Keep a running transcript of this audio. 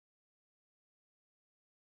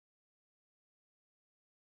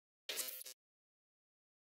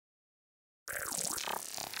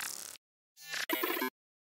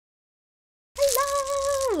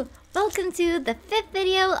Welcome to the 5th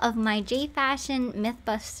video of my J-Fashion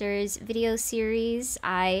Mythbusters video series.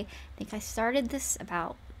 I think I started this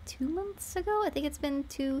about 2 months ago. I think it's been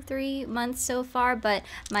 2-3 months so far, but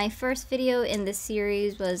my first video in this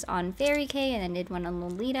series was on Fairy K, and I did one on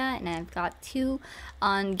Lolita, and I've got 2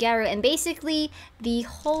 on Garu. And basically, the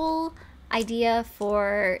whole idea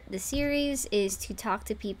for the series is to talk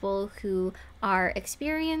to people who are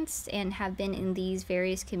experienced and have been in these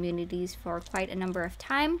various communities for quite a number of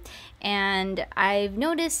time. And I've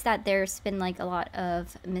noticed that there's been like a lot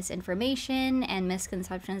of misinformation and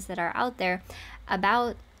misconceptions that are out there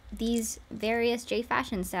about these various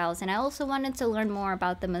J-fashion styles, and I also wanted to learn more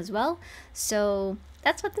about them as well. So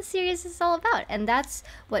that's what the series is all about, and that's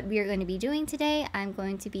what we're going to be doing today. I'm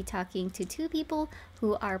going to be talking to 2 people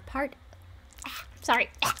who are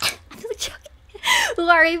who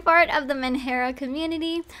are a part of the Menhera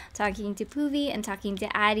community, talking to Puvi and talking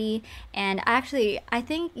to Addy. And actually, I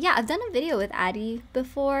think, yeah, I've done a video with Addy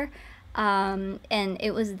before, and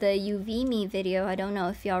it was the UV me video. I don't know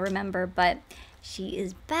if y'all remember, but she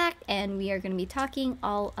is back, and we are going to be talking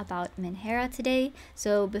all about Menhera today.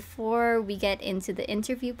 So before we get into the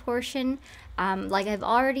interview portion, like I've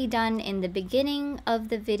already done in the beginning of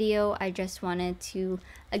the video, I just wanted to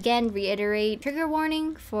again reiterate trigger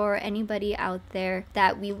warning for anybody out there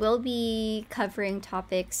that we will be covering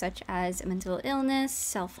topics such as mental illness,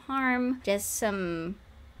 self-harm, just some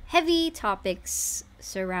heavy topics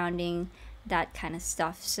surrounding that kind of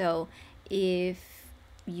stuff. So if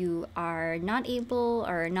you are not able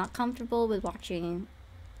or not comfortable with watching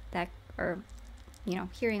that, or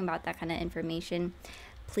hearing about that kind of information,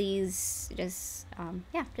 please just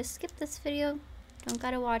just skip this video. Don't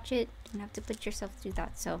gotta watch it, don't have to put yourself through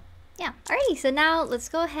that. So yeah, alrighty, so now let's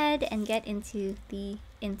go ahead and get into the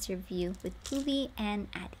interview with Puvi and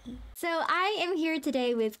Addy. So I am here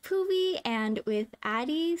today with Puvi and with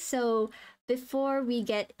Addy. So before we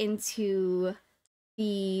get into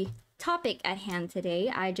the topic at hand today,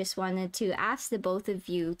 I just wanted to ask the both of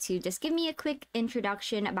you to just give me a quick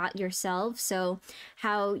introduction about yourselves. So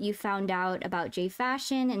how you found out about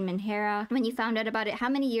J-Fashion and Menhera, when you found out about it, how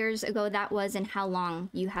many years ago that was, and how long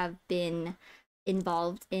you have been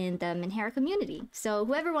involved in the Menhera community. So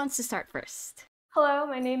whoever wants to start first. Hello,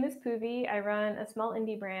 my name is Puvi. I run a small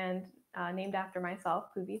indie brand named after myself,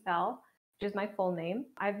 Puvithel, which is my full name.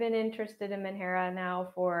 I've been interested in Menhera now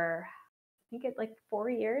for I think it's like 4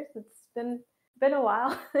 years. It's been a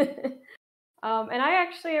while. And I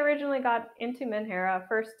actually originally got into Menhera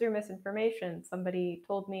first through Misinformation. Somebody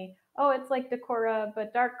told me, oh, it's like Decora,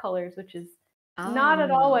 but dark colors, which is not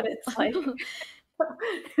at all what it's like.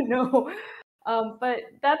 No. But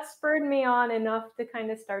that spurred me on enough to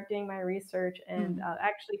kind of start doing my research. And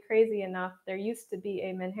actually, crazy enough, there used to be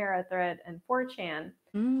a Menhera thread and 4chan.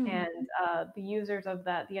 And the users of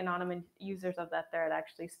that, the anonymous users of that thread,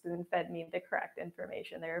 actually spoon-fed me the correct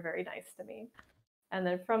information. They were very nice to me. And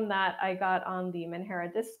then from that, I got on the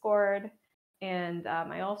Menhera Discord, and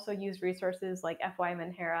I also used resources like FY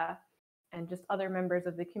Menhera and just other members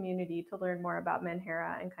of the community to learn more about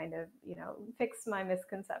Menhera and kind of, fix my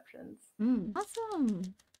misconceptions. Awesome.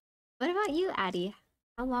 What about you, Addy?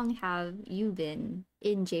 How long have you been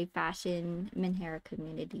in J-Fashion Menhera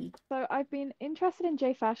community? So I've been interested in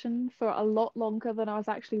J-Fashion for a lot longer than I was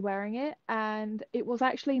actually wearing it, and it was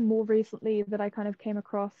actually more recently that I kind of came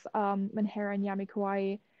across Menhera and Yami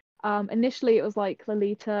Kawaii. Initially it was like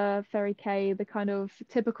Lolita, Fairy K, the kind of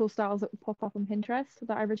typical styles that would pop up on Pinterest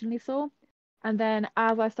that I originally saw. And then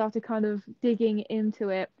as I started kind of digging into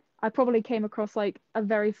it, I probably came across like a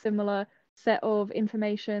very similar set of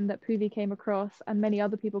information that Puvi came across and many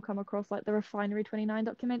other people come across, like the Refinery 29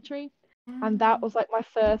 documentary. And that was like my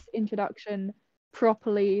first introduction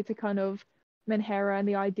properly to kind of Menhera and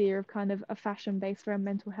the idea of kind of a fashion based around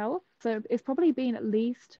mental health. So it's probably been at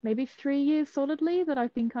least maybe 3 years solidly that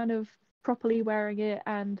I've been kind of properly wearing it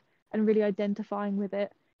and really identifying with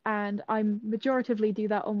it. And I majoritively do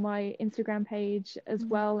that on my Instagram page as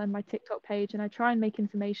well, and my TikTok page, and I try and make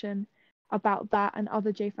information about that and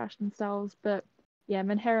other J-Fashion styles. But yeah,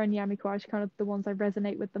 Menhera and Yami Kawaii are kind of the ones I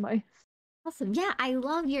resonate with the most. Awesome. Yeah, I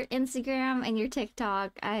love your Instagram and your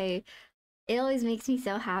TikTok. It always makes me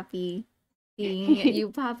so happy seeing you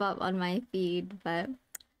pop up on my feed, but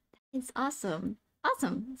it's awesome.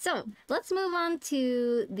 Awesome. So let's move on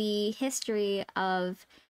to the history of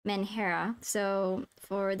Menhera. So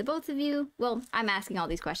for the both of you, well, I'm asking all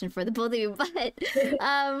these questions for the both of you, but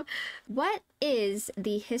what is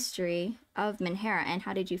the history of Menhera, and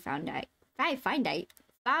how did you find out? How did you find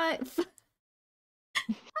out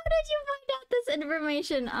this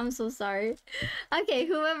information? I'm so sorry. Okay,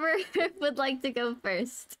 whoever would like to go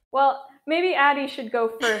first. Well, maybe Addy should go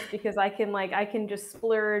first because I can just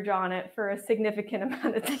splurge on it for a significant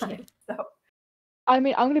amount of time. So I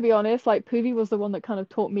mean, I'm gonna be honest, like Puvi was the one that kind of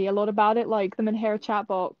taught me a lot about it, like the Menhera chat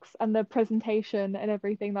box and the presentation and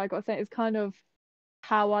everything that I got sent is kind of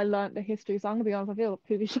how I learned the history. So I'm gonna be honest, I feel like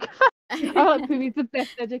Puvi should go first. I feel like Puvi's the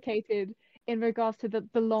best educated in regards to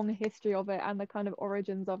the long history of it and the kind of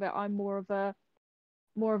origins of it. I'm more of a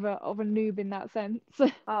noob in that sense.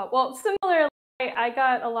 well, similarly, I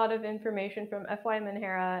got a lot of information from FY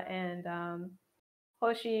Menhera and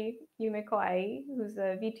Hoshi Yumekoi, who's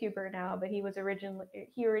a VTuber now, but he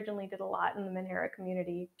originally did a lot in the Menhera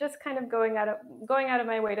community. Just kind of going out of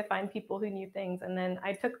my way to find people who knew things, and then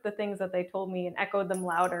I took the things that they told me and echoed them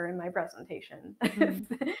louder in my presentation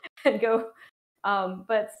and go.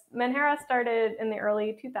 But Menhera started in the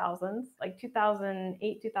early 2000s, like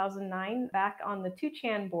 2008, 2009, back on the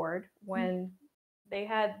 2chan board when they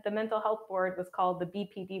had the mental health board was called the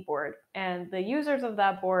BPD board. And the users of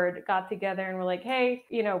that board got together and were like, hey,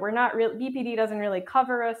 we're not real, BPD doesn't really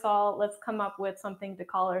cover us all. Let's come up with something to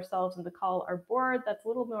call ourselves and to call our board that's a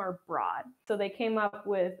little more broad. So they came up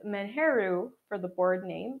with Menheru for the board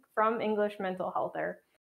name from English mental healther.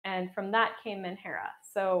 And from that came Menhera.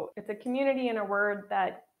 So it's a community in a word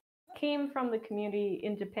that came from the community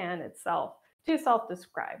in Japan itself to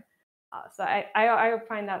self-describe. So I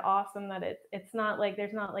find that awesome that it's not like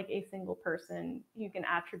there's not like a single person you can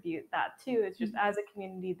attribute that to. It's just as a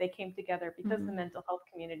community they came together because the mental health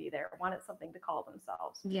community there wanted something to call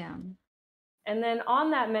themselves. Yeah. And then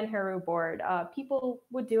on that Menheru board, people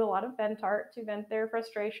would do a lot of vent art to vent their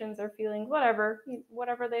frustrations, their feelings, whatever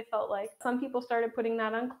they felt like. Some people started putting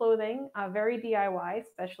that on clothing, very DIY,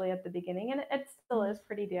 especially at the beginning, and it still is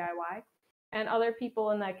pretty DIY. And other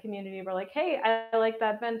people in that community were like, hey, I like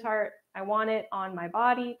that vent art. I want it on my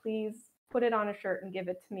body. Please put it on a shirt and give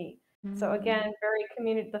it to me. So again, very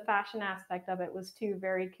community, the fashion aspect of it was too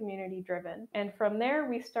very community driven. And from there,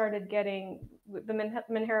 we started getting, the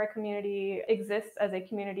Menhera community exists as a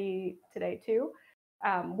community today too,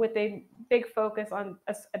 with a big focus on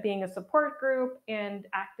being a support group and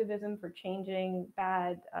activism for changing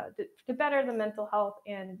to better the mental health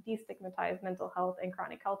and destigmatize mental health and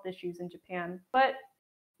chronic health issues in Japan. But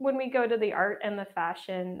when we go to the art and the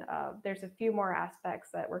fashion, there's a few more aspects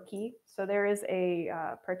that were key. So there is a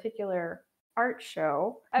particular art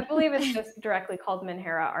show. I believe it's just directly called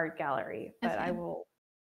Menhera Art Gallery, but I will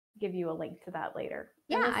give you a link to that later.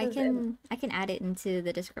 Yeah, I can add it into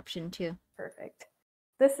the description too. Perfect.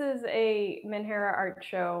 This is a Menhera art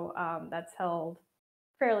show that's held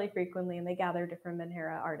fairly frequently, and they gather different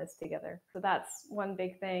Menhera artists together. So that's one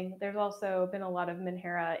big thing. There's also been a lot of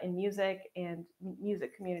Menhera in music and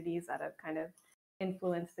music communities that have kind of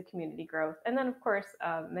influenced the community growth. And then, of course,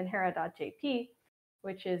 Menhera.jp,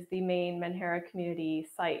 which is the main Menhera community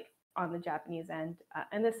site on the Japanese end.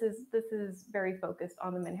 And this is very focused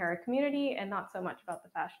on the Menhera community and not so much about the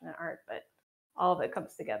fashion and art, but all of it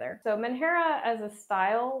comes together. So Menhera as a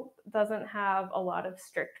style doesn't have a lot of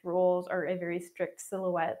strict rules or a very strict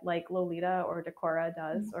silhouette like Lolita or Decora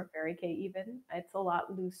does, or Fairy K even. It's a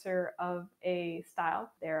lot looser of a style.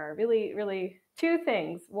 There are really, really two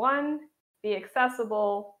things. One, be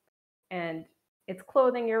accessible, and it's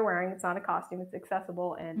clothing you're wearing. It's not a costume, it's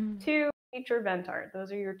accessible. And two, feature vent art.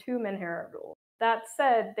 Those are your two Menhera rules. That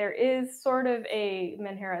said, there is sort of a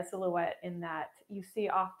Menhera silhouette in that you see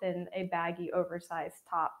often a baggy, oversized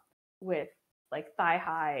top with like thigh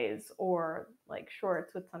highs or like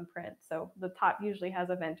shorts with some print. So the top usually has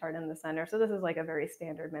a vent art in the center. So this is like a very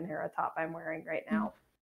standard Menhera top I'm wearing right now.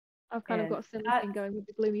 I've kind of got a similar thing going with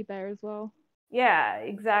the Gloomy Bear as well. Yeah,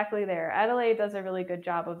 exactly there. Adelaide does a really good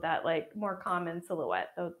job of that, like more common silhouette.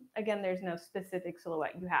 Though again, there's no specific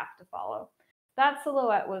silhouette you have to follow. That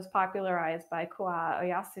silhouette was popularized by Koa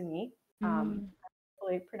Oyasumi,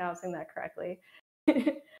 hopefully pronouncing that correctly,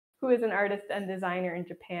 who is an artist and designer in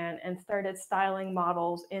Japan and started styling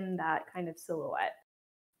models in that kind of silhouette.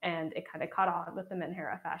 And it kind of caught on with the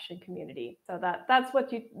Menhera fashion community. So that's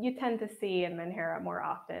what you tend to see in Menhera more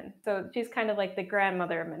often. So she's kind of like the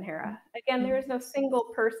grandmother of Menhera. Again, there is no single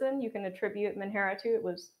person you can attribute Menhera to. It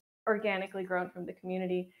was organically grown from the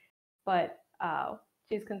community, but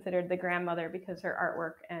she's considered the grandmother because her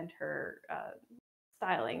artwork and her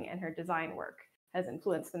styling and her design work has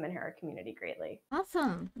influenced the Menhera community greatly.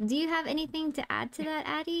 Awesome. Do you have anything to add to that,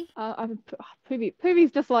 Addy?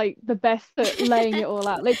 Puvi's just like the best at laying it all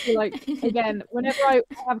out. Literally, like again, whenever I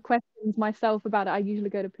have questions myself about it, I usually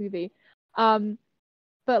go to Puvi.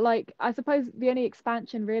 But like I suppose the only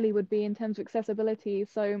expansion really would be in terms of accessibility.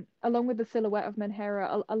 So along with the silhouette of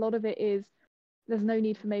Menhera, a lot of it is there's no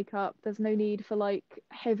need for makeup, there's no need for like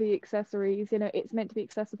heavy accessories. You know, it's meant to be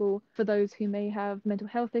accessible for those who may have mental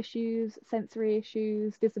health issues, sensory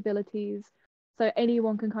issues, disabilities. So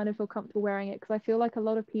anyone can kind of feel comfortable wearing it, because I feel like a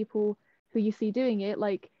lot of people who you see doing it,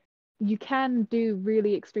 like, you can do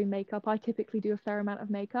really extreme makeup. I typically do a fair amount of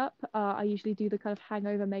makeup. I usually do the kind of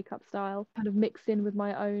hangover makeup style, kind of mixed in with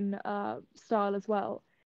my own style as well.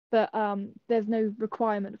 But there's no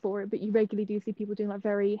requirement for it. But you regularly do see people doing like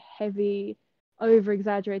very heavy, over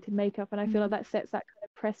exaggerated makeup, and I feel like that sets that kind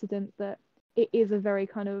of precedent that it is a very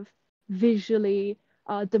kind of visually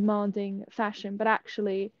demanding fashion, but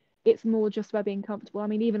actually it's more just about being comfortable. I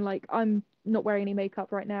mean, even like, I'm not wearing any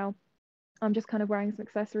makeup right now. I'm just kind of wearing some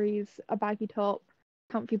accessories, a baggy top,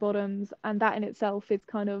 comfy bottoms, and that in itself is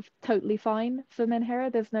kind of totally fine for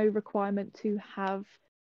Menhera. There's no requirement to have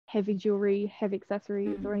heavy jewelry, heavy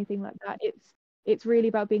accessories, or anything like that. It's really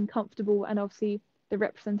about being comfortable, and obviously the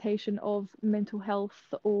representation of mental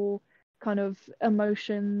health or kind of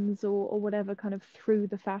emotions, or whatever, kind of through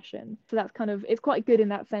the fashion. So that's kind of, it's quite good in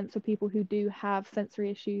that sense for people who do have sensory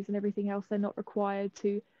issues and everything else. They're not required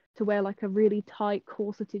to wear like a really tight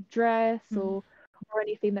corseted dress, or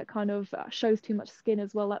anything that kind of shows too much skin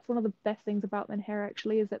as well. That's one of the best things about Menhera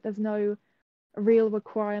actually, is that there's no real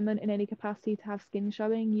requirement in any capacity to have skin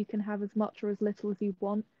showing. You can have as much or as little as you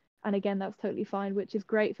want, and again, that's totally fine, which is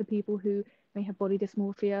great for people who may have body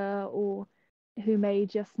dysmorphia, or who may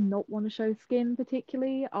just not want to show skin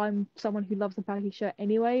particularly. I'm someone who loves a baggy shirt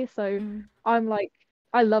anyway, so I'm like,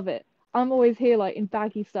 I love it. I'm always here like in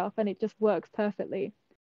baggy stuff, and it just works perfectly.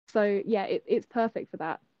 So yeah, it's perfect for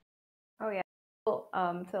that. Oh yeah. Well,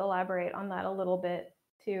 to elaborate on that a little bit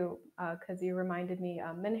too, because you reminded me,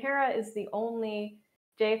 Menhera is the only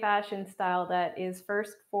J fashion style that is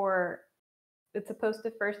it's supposed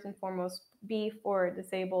to first and foremost be for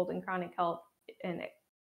disabled and chronic health, and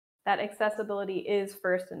that accessibility is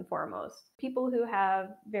first and foremost. People who have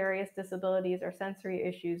various disabilities or sensory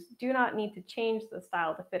issues do not need to change the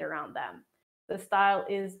style to fit around them. The style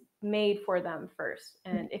is made for them first.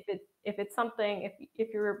 And if it's something,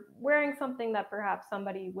 if you're wearing something that perhaps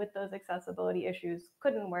somebody with those accessibility issues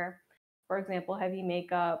couldn't wear, for example, heavy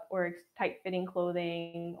makeup or tight fitting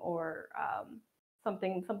clothing, or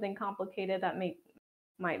something complicated that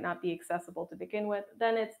might not be accessible to begin with,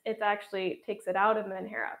 then it's actually takes it out of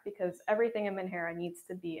Menhera, because everything in Menhera needs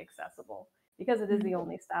to be accessible, because it is the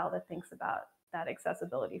only style that thinks about that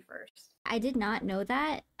accessibility first. I did not know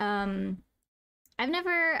that. I've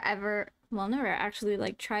never ever, well, never actually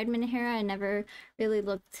like tried Menhera. I never really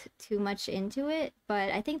looked too much into it,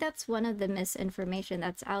 but I think that's one of the misinformation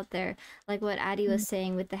that's out there. Like what Addy was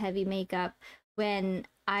saying with the heavy makeup. When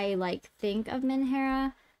I like think of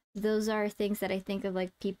Menhera, those are things that I think of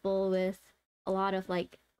like people with a lot of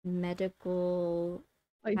like medical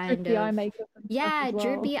Like kind drippy eye of, makeup and stuff yeah, as well.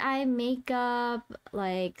 droopy eye makeup,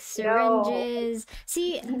 like Yo. syringes.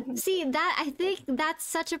 See that, I think that's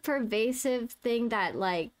such a pervasive thing that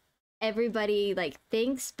like everybody like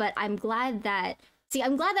thinks, but I'm glad that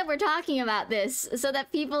we're talking about this so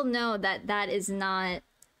that people know that that is not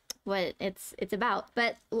what it's about.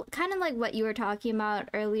 But kind of like what you were talking about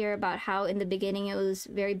earlier about how in the beginning it was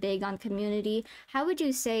very big on community, how would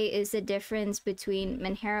you say is the difference between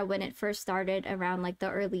Menhera when it first started around like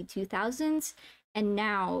the early 2000s and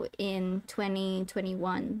now in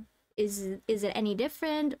 2021? Is it any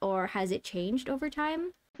different, or has it changed over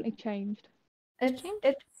time? Definitely changed. it's Changed?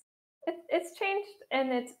 it's it's changed,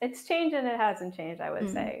 and it's changed and it hasn't changed, I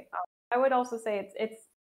would say. I would also say it's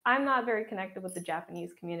I'm not very connected with the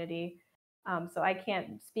Japanese community, so I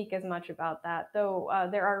can't speak as much about that, though.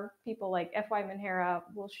 There are people like FY Menhera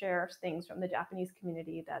will share things from the Japanese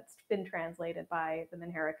community that's been translated by the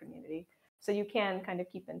Menhera community, so you can kind of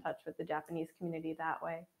keep in touch with the Japanese community that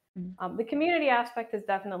way. The community aspect has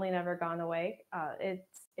definitely never gone away.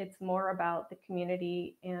 It's more about the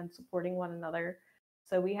community and supporting one another.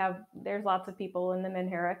 So there's lots of people in the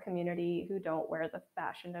Menhera community who don't wear the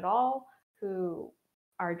fashion at all, who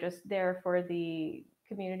are just there for the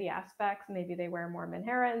community aspects. Maybe they wear more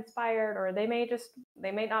Menhera inspired, or they may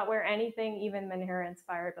not wear anything even Menhera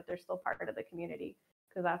inspired, but they're still part of the community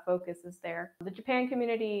because that focus is there. The Japan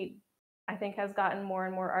community, I think, has gotten more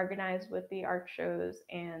and more organized with the art shows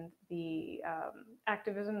and the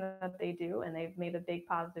activism that they do, and they've made a big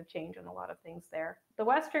positive change in a lot of things there. The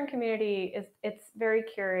Western community it's very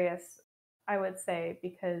curious, I would say,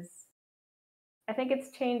 because I think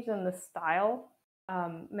it's changed in the style.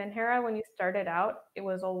 Menhera, when you started out, it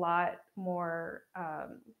was a lot more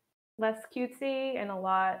less cutesy and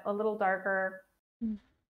a little darker.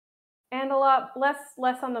 And a lot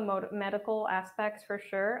less on the medical aspects for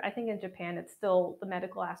sure. I think in Japan, it's still the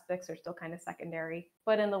medical aspects are still kind of secondary.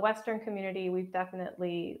 But in the Western community, we've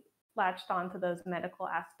definitely latched onto those medical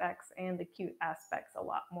aspects and the cute aspects a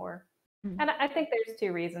lot more. And I think there's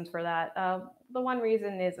two reasons for that. The one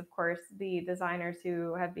reason is, of course, the designers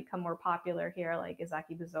who have become more popular here, like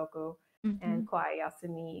Izaki Buzoku and Kwai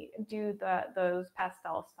Yasumi, do those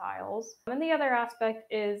pastel styles. And the other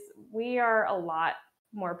aspect is we are a lot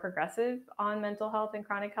more progressive on mental health and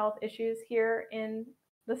chronic health issues here in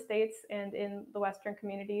the States and in the Western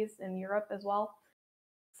communities in Europe as well.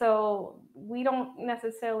 So we don't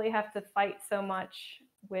necessarily have to fight so much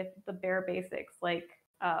with the bare basics,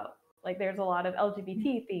 like there's a lot of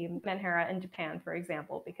LGBT themed menhera in Japan, for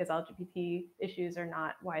example, because LGBT issues are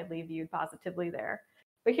not widely viewed positively there.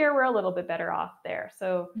 But here we're a little bit better off there.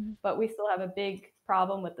 So, but we still have a big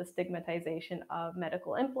problem with the stigmatization of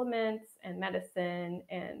medical implements and medicine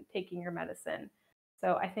and taking your medicine.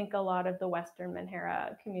 So I think a lot of the Western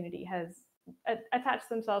menhera community has attached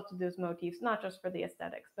themselves to those motifs, not just for the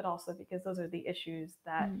aesthetics, but also because those are the issues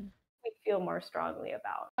that we feel more strongly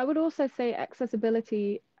about. I would also say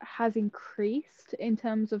accessibility has increased in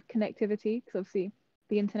terms of connectivity, because obviously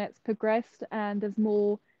the internet's progressed and there's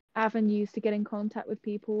more avenues to get in contact with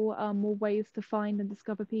people, more ways to find and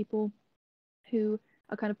discover people who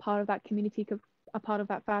are kind of part of that community, are part of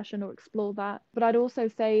that fashion or explore that. But I'd also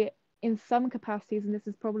say in some capacities, and this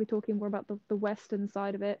is probably talking more about the Western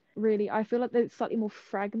side of it, really, I feel like it's slightly more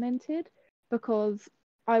fragmented, because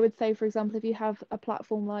I would say, for example, if you have a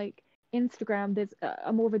platform like Instagram, there's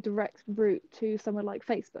a more of a direct route to somewhere like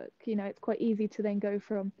Facebook. You know, it's quite easy to then go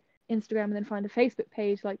from Instagram and then find a Facebook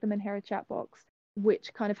page like the Menhera chat box,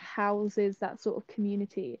 which kind of houses that sort of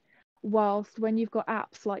community. Whilst when you've got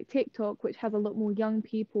apps like TikTok, which has a lot more young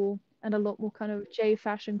people and a lot more kind of J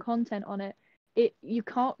fashion content on it, you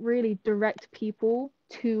can't really direct people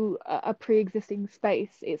to a pre-existing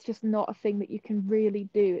space. It's just not a thing that you can really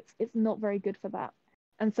do. It's not very good for that.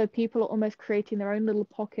 And so people are almost creating their own little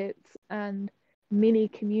pockets and mini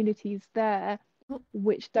communities there,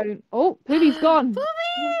 which don't. Oh, Puvi's gone. Puvi,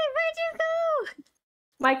 where'd you go?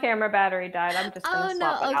 My camera battery died. I'm just gonna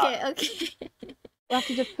swap it out. Okay. We'll have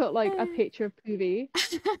to just put like a picture of Puvi.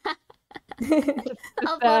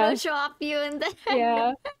 I'll Photoshop you in there.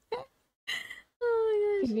 Yeah.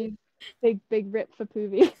 Oh my gosh. Puvi's big rip for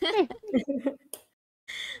Puvi.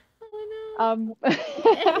 Oh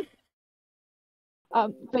no.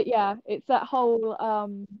 But yeah, it's that whole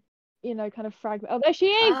kind of fragment. Oh, there she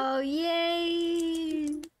is! Oh yay!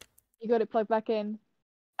 You got it plugged back in.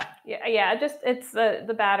 Yeah. Just it's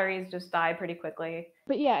the batteries just die pretty quickly.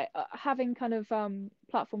 But yeah, having kind of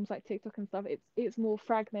platforms like TikTok and stuff, it's more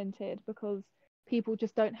fragmented because people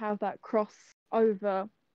just don't have that crossover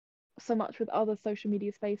so much with other social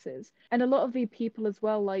media spaces. And a lot of the people as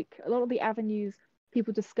well, like a lot of the avenues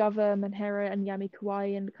people discover Menhera and Yami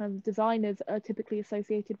Kawaii and kind of designers are typically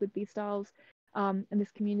associated with these styles in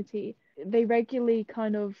this community. They regularly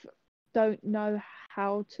kind of don't know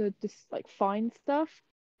how to just like find stuff.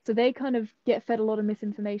 So they kind of get fed a lot of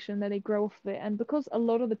misinformation, then they grow off of it. And because a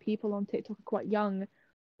lot of the people on TikTok are quite young,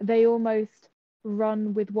 they almost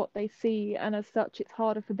run with what they see. And as such, it's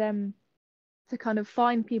harder for them to kind of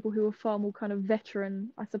find people who are far more kind of veteran,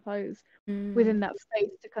 I suppose, within that space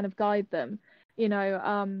to kind of guide them. You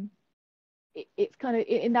know, it's kind of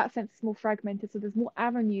in that sense it's more fragmented, so there's more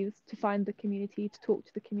avenues to find the community, to talk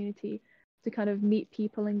to the community, to kind of meet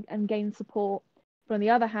people and gain support. But on the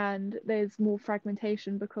other hand, there's more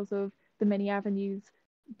fragmentation because of the many avenues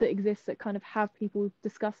that exist that kind of have people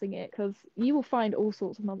discussing it, because you will find all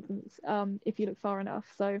sorts of nonsense if you look far enough.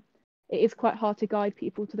 So it is quite hard to guide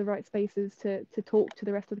people to the right spaces to talk to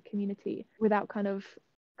the rest of the community without kind of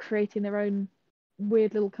creating their own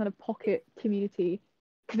weird little kind of pocket community,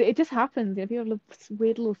 because it just happens. You know, people have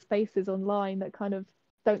weird little spaces online that kind of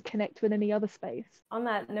don't connect with any other space. On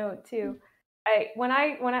that note too, when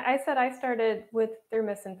I said I started through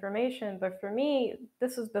Misinformation, but for me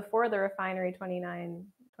this was before the Refinery 29,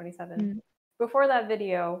 27, before that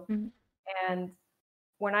video. And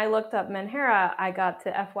when I looked up Menhera, I got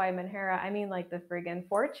to FY Menhera. I mean, like the friggin'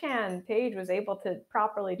 4chan page was able to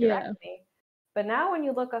properly direct me. But now when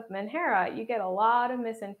you look up Menhera, you get a lot of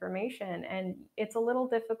misinformation, and it's a little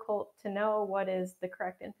difficult to know what is the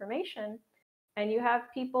correct information. And you have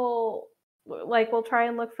people like we'll try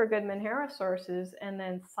and look for good Menhera sources and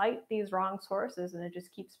then cite these wrong sources, and it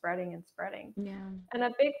just keeps spreading and spreading. Yeah. And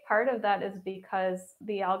a big part of that is because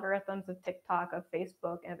the algorithms of TikTok, of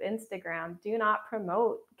Facebook, and of Instagram do not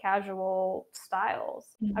promote casual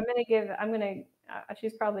styles. Mm.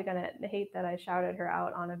 She's probably gonna hate that I shouted her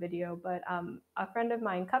out on a video, but a friend of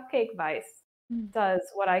mine, Cupcake Vice, does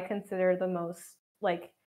what I consider the most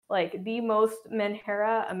like the most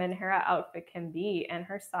Menhera a Menhera outfit can be, and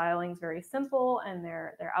her styling's very simple, and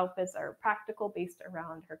their outfits are practical based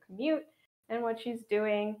around her commute and what she's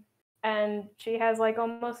doing. And she has like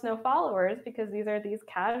almost no followers because these are these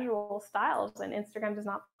casual styles, and Instagram does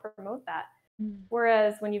not promote that.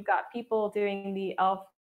 Whereas when you've got people doing the elf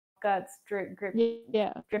guts,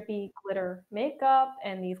 Yeah. drippy glitter makeup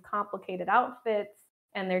and these complicated outfits,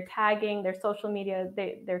 and they're tagging their social media,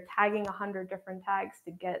 they're tagging 100 different tags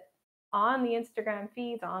to get on the Instagram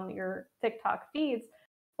feeds, on your TikTok feeds,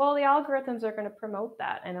 well, the algorithms are going to promote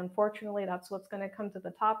that, and unfortunately that's what's going to come to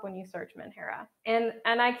the top when you search Menhera. And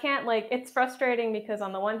I can't, like, it's frustrating because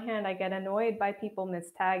on the one hand I get annoyed by people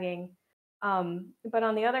mistagging, but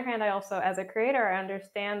on the other hand, I also, as a creator, I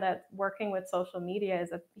understand that working with social media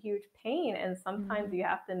is a huge pain, and sometimes you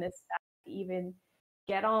have to mistag to even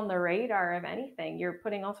get on the radar of anything. You're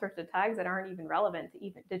putting all sorts of tags that aren't even relevant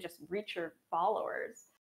to just reach your followers.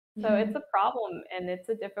 So it's a problem, and it's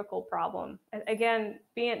a difficult problem. Again,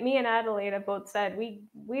 being me and Adelaide have both said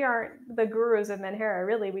we aren't the gurus of Menhera.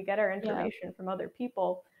 Really, we get our information from other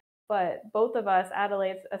people. But both of us,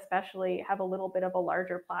 Adelaide especially, have a little bit of a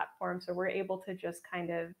larger platform, so we're able to just kind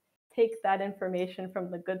of take that information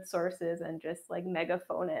from the good sources and just like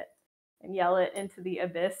megaphone it and yell it into the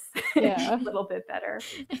abyss a little bit better.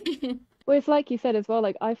 Well, it's like you said as well,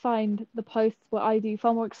 like I find the posts where I do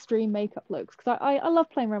far more extreme makeup looks, because I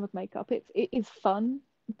love playing around with makeup. It is fun,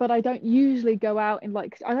 but I don't usually go out in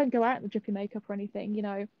like, I don't go out in the drippy makeup or anything, you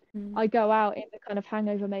know. I go out in the kind of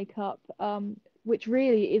hangover makeup, which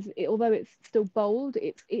really is, although it's still bold,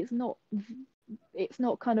 it's not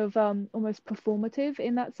kind of almost performative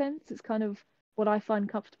in that sense. It's kind of what I find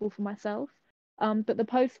comfortable for myself. But the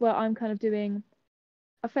posts where I'm kind of doing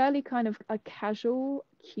a fairly kind of a casual,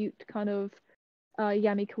 cute kind of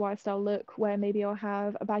yummy kawaii style look, where maybe I'll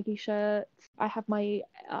have a baggy shirt, I have my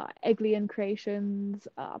Eglian creations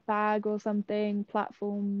bag or something,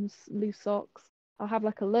 platforms, loose socks. I'll have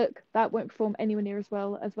like a look that won't perform anywhere near as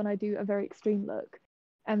well as when I do a very extreme look.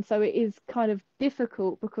 And so it is kind of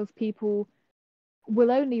difficult because people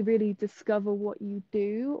will only really discover what you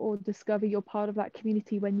do or discover you're part of that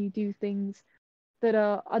community when you do things that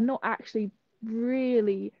are not actually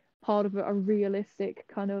really part of a realistic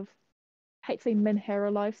kind of, I hate to say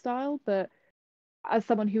Menhera lifestyle, but as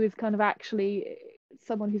someone who is kind of actually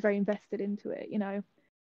someone who's very invested into it, you know,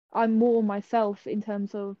 I'm more myself in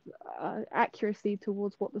terms of accuracy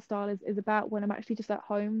towards what the style is about when I'm actually just at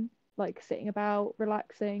home, like sitting about,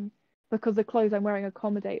 relaxing, because the clothes I'm wearing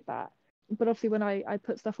accommodate that. But obviously when I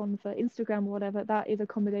put stuff on for Instagram or whatever, that is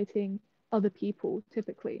accommodating other people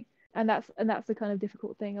typically. And that's the kind of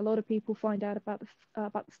difficult thing. A lot of people find out about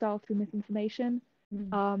the style through misinformation,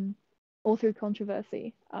 or through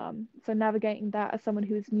controversy. So navigating that as someone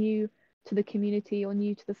who is new to the community or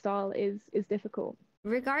new to the style is difficult.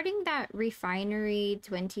 Regarding that Refinery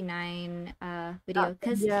 29 video,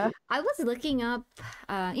 because I was looking up,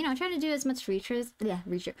 trying to do as much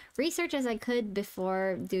research as I could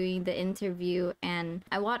before doing the interview, and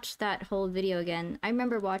I watched that whole video again. I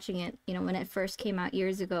remember watching it, when it first came out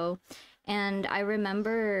years ago, and I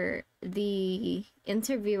remember the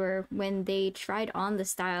interviewer when they tried on the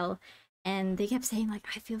style, and they kept saying like,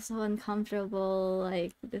 I feel so uncomfortable,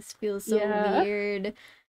 like this feels so weird.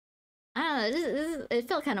 I don't know, it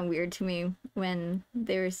felt kind of weird to me when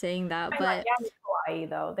they were saying that, but Yami Kawaii,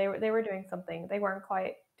 though, they were doing something. They weren't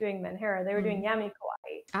quite doing Menhera. They were doing Yami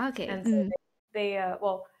Kawaii. Okay. And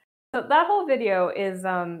so so that whole video is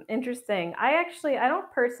interesting. I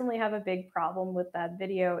don't personally have a big problem with that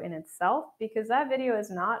video in itself, because that video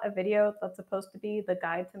is not a video that's supposed to be the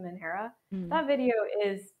guide to Menhera. That video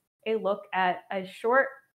is a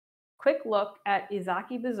quick look at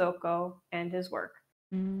Izaki Bizoko and his work.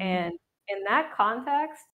 And in that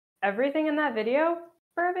context, everything in that video,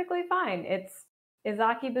 perfectly fine. It's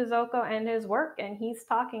Izaki Bizoko and his work, and he's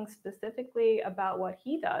talking specifically about what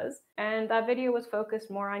he does. And that video was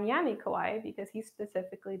focused more on Yami Kawaii because he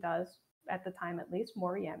specifically does, at the time at least,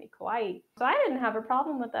 more Yami Kawaii. So I didn't have a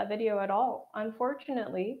problem with that video at all.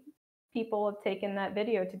 Unfortunately, people have taken that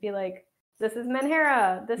video to be like, this is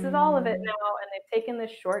Menhera, this is all of it now, and they've taken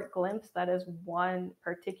this short glimpse that is one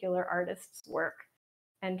particular artist's work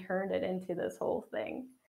and turned it into this whole thing.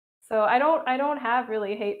 So I don't have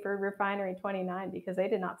really hate for Refinery 29 because they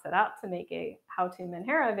did not set out to make a how to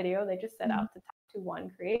Menhera video. They just set out to talk to one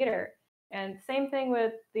creator. And same thing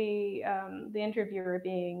with the interviewer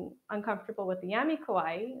being uncomfortable with the Yami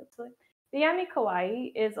Kawaii. It's like the Yami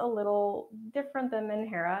Kawaii is a little different than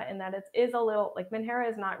Menhera in that it is a little like Menhera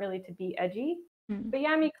is not really to be edgy, but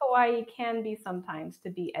Yami Kawaii can be sometimes to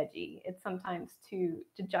be edgy. It's sometimes to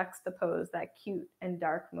juxtapose that cute and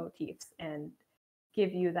dark motifs and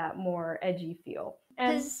give you that more edgy feel.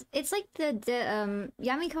 Because it's like the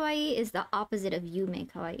Yami Kawaii is the opposite of Yume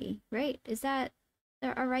Kawaii, right? Is that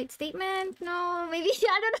a right statement? No, maybe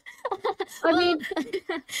I don't know. I mean,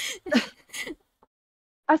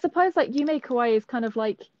 I suppose like Yume Kawaii is kind of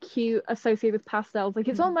like cute associated with pastels. Like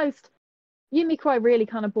it's almost Yume Kawaii really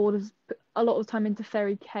kind of borders a lot of the time into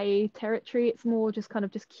fairy K territory. It's more just kind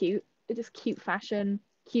of just cute. It's just cute fashion,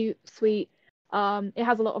 cute, sweet. It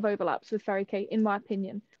has a lot of overlaps with fairy K in my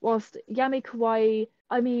opinion. Whilst Yami Kawaii,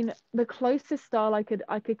 I mean, the closest style I could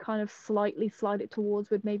kind of slightly slide it towards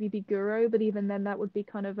would maybe be Guro, but even then that would be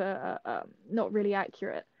kind of a not really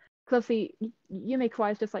accurate. Because obviously Yume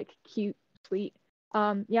Kawaii is just like cute, sweet.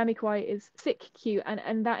 Yami Kawaii is sick cute,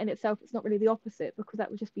 and that in itself it's not really the opposite because that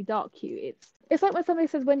would just be dark cute. It's like when somebody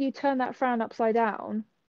says when you turn that frown upside down,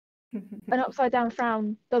 an upside down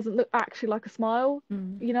frown doesn't look actually like a smile.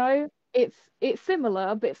 You know, it's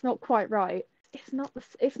similar, but it's not quite right. It's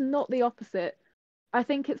not the opposite. I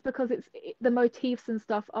think it's because the motifs and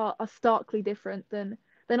stuff are starkly different than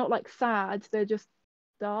they're not like sad, they're just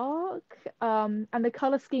dark. And the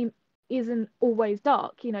color scheme isn't always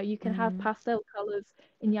dark. You know, you can have pastel colors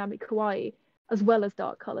in Yami Kawaii as well as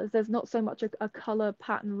dark colors. There's not so much a color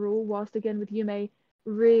pattern rule, whilst again with Yume,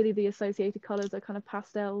 really the associated colors are kind of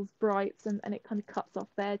pastels, brights, and it kind of cuts off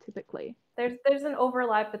there typically. There's an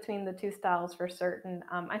overlap between the two styles for certain.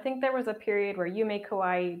 I think there was a period where Yume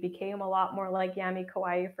Kawaii became a lot more like Yami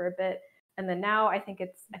Kawaii for a bit, and then now I think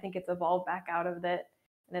it's evolved back out of it,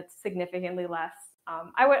 and it's significantly less.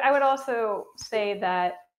 I would also say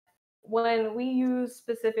that when we use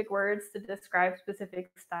specific words to describe specific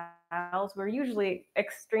styles, we're usually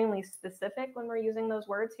extremely specific when we're using those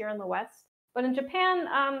words here in the West. But in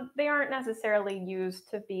Japan, they aren't necessarily used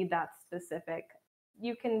to be that specific.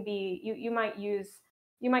 You can be you might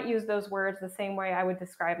use those words the same way I would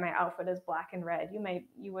describe my outfit as black and red.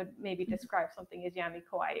 You would maybe describe something as Yami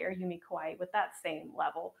Kawaii or Yumi Kawaii with that same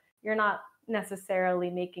level. You're not necessarily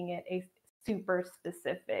making it a super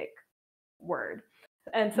specific word.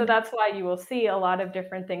 And so that's why you will see a lot of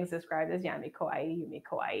different things described as Yami Kawaii, Yumi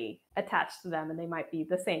Kawaii attached to them, and they might be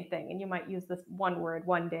the same thing. And you might use this one word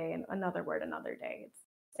one day and another word another day.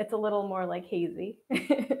 It's a little more like hazy.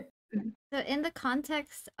 So in the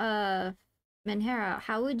context of Menhera,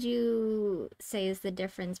 how would you say is the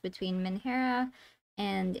difference between Menhera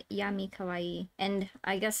and Yami Kawaii? And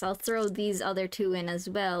I guess I'll throw these other two in as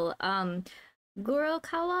well.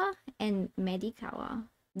 Gurokawa and Medikawa.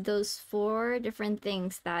 Those four different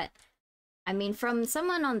things that, I mean, from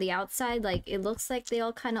someone on the outside, like, it looks like they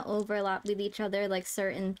all kind of overlap with each other, like,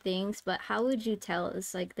 certain things, but how would you tell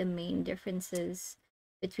is, like, the main differences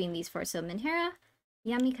between these four? So, Menhera,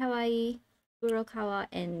 Yami Kawaii, Gurokawa,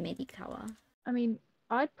 and Medikawa. I mean,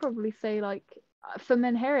 I'd probably say, like, for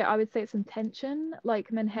Menhera, I would say it's intention. Like,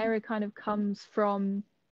 Menhera kind of comes from,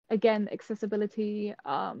 again, accessibility,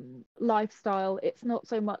 lifestyle. It's not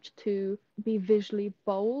so much to be visually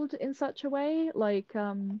bold in such a way. Like,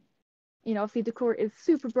 you know, obviously decor is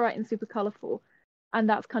super bright and super colorful, and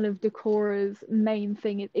that's kind of Decora's main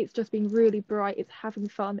thing. It's just being really bright. It's having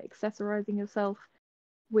fun, accessorizing yourself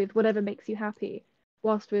with whatever makes you happy.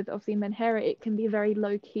 Whilst with obviously Menhera, it can be very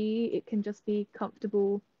low key. It can just be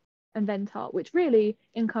comfortable and vent art, which really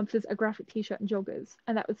encompasses a graphic t-shirt and joggers,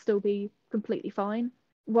 and that would still be completely fine.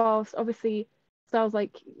 Whilst obviously styles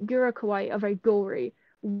like Guro Kawaii are very gory,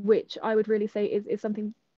 which I would really say is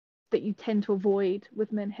something that you tend to avoid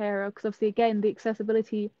with Menhera, because obviously again the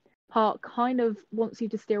accessibility part kind of wants you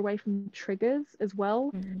to steer away from triggers as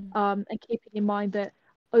well, and keeping in mind that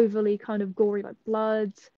overly kind of gory like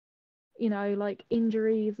blood, you know, like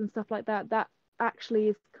injuries and stuff like that, that actually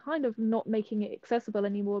is kind of not making it accessible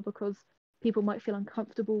anymore because people might feel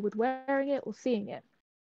uncomfortable with wearing it or seeing it.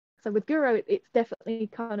 So with Guro, it's definitely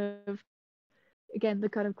kind of, again, the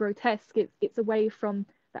kind of grotesque. It's away from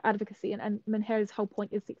the advocacy, and Menhera's whole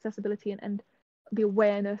point is the accessibility and the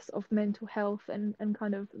awareness of mental health and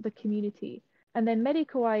kind of the community. And then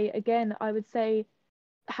Medikawaii, again, I would say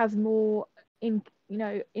has more in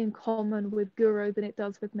common with Guro than it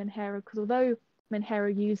does with Menhera, because although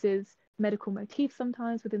Menhera uses medical motifs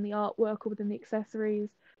sometimes within the artwork or within the accessories.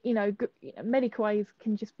 Medicais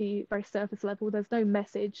can just be very surface level. There's no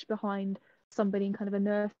message behind somebody in kind of a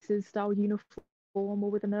nurse's style uniform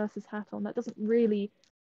or with a nurse's hat on. That doesn't really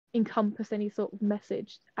encompass any sort of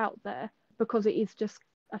message out there because it is just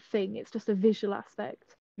a thing. It's just a visual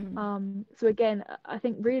aspect. So again, I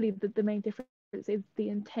think really the main difference is the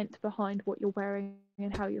intent behind what you're wearing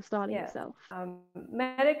and how you're styling yourself.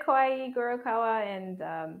 Medikawaii, Gorokawa, and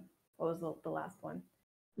what was the last one?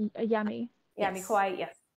 Yami. Yami Kawaii,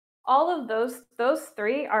 yes. All of those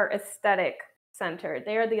three are aesthetic centered.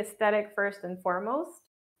 They are the aesthetic first and foremost,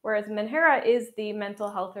 whereas Menhera is the mental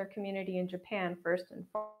health or community in Japan first and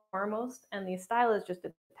foremost, and the style is just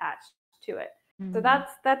attached to it. So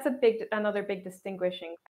that's another big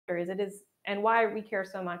distinguishing factor and why we care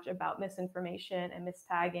so much about misinformation and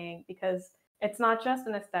mistagging, because it's not just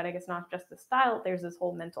an aesthetic, it's not just a style. There's this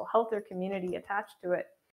whole mental health or community attached to it,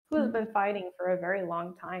 who has been fighting for a very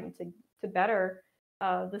long time to better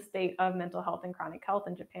the state of mental health and chronic health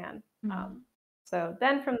in Japan. So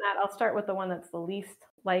then from that, I'll start with the one that's the least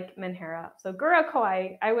like Menhera. So Gura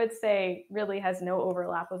Kawaii, I would say, really has no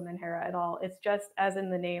overlap with Menhera at all. It's just, as in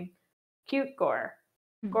the name, cute gore.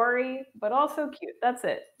 Gory, but also cute. That's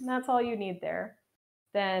it. That's all you need there.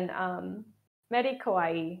 Then Medi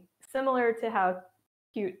Kawaii, similar to how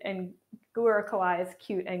cute and Gura Kawaii is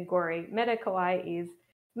cute and gory, Medi Kawaii is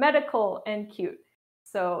medical and cute.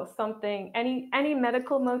 So something, any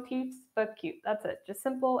medical motifs, but cute. That's it. Just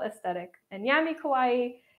simple aesthetic. And Yami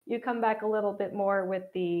Kawaii, you come back a little bit more with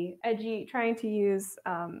the edgy, trying to use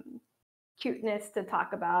cuteness to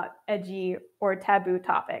talk about edgy or taboo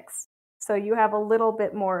topics. So you have a little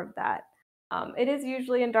bit more of that. It is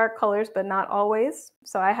usually in dark colors, but not always.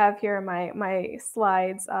 So I have here my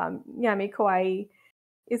slides. Yami Kawaii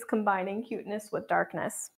is combining cuteness with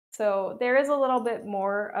darkness. So there is a little bit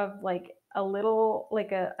more of like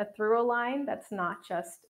a through line that's not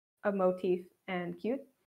just a motif and cute,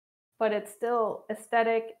 but it's still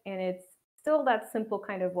aesthetic and it's still that simple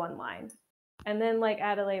kind of one line. And then, like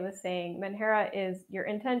Adelaide was saying, Menhera is your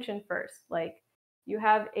intention first. Like, you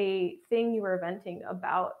have a thing you are venting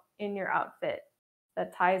about in your outfit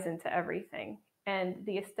that ties into everything. And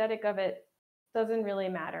the aesthetic of it doesn't really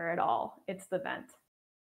matter at all. It's the vent.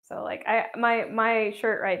 So like my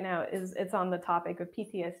shirt right now it's on the topic of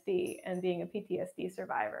PTSD and being a PTSD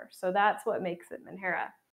survivor. So that's what makes it Menhera.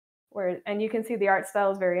 And you can see the art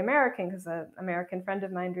style is very American because an American friend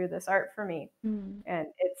of mine drew this art for me. And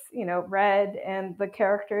it's, red and the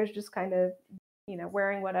character is just kind of,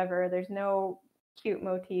 wearing whatever. There's no cute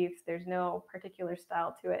motifs. There's no particular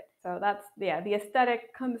style to it. So that's, the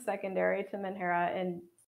aesthetic comes secondary to Menhera, and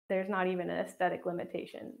there's not even an aesthetic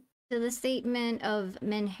limitation. So the statement of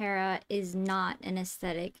Menhera is not an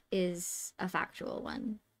aesthetic is a factual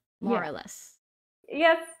one, more or less.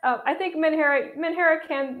 Yes, I think Menhera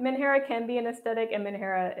can be an aesthetic, and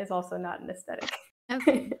Menhera is also not an aesthetic.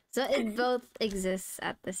 Okay, so it both exists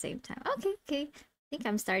at the same time. Okay. I think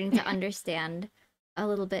I'm starting to understand a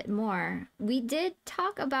little bit more. We did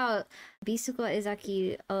talk about Bisuko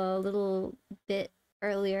Izaki a little bit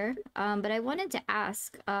earlier, but I wanted to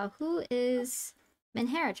ask, who is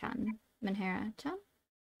Menhera-chan? Menhera-chan,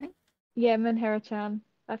 right? Yeah, Menhera-chan.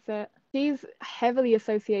 That's it. She's heavily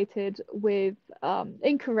associated with,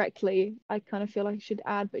 incorrectly, I kind of feel like I should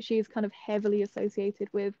add, but she's kind of heavily associated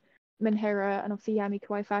with Menhera and obviously Yami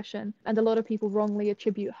Kawaii fashion. And a lot of people wrongly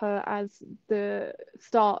attribute her as the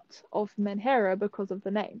start of Menhera because of the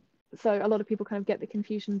name. So a lot of people kind of get the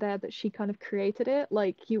confusion there that she kind of created it.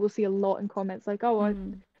 Like, you will see a lot in comments like,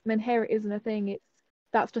 Menhera isn't a thing,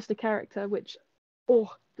 that's just a character, which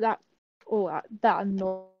that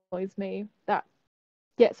annoys me. That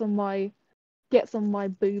gets on my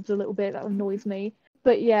boobs a little bit. That annoys me.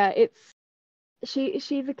 But yeah,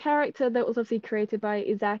 she's a character that was obviously created by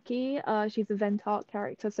Izaki. She's a vent art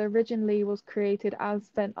character. So originally was created as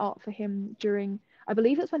vent art for him during, I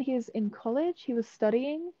believe it's when he was in college, he was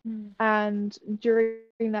studying. And during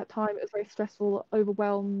that time it was very stressful,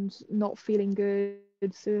 overwhelmed, not feeling good,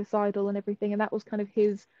 suicidal and everything. And that was kind of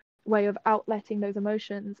his way of outletting those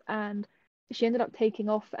emotions. And she ended up taking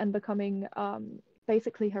off and becoming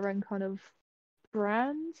basically her own kind of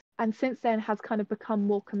brand, and since then has kind of become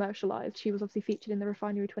more commercialized. She was obviously featured in the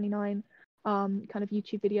Refinery 29 kind of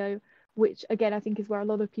YouTube video, which again I think is where a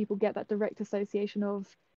lot of people get that direct association of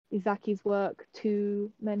Izaki's work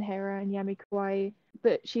to Menhera and Yami Kawaii.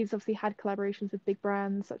 But she's obviously had collaborations with big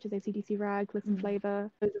brands such as ACDC Rag, Listen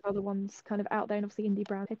Flavor, those are other ones kind of out there, and obviously indie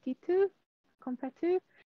brand Petitu, Competu,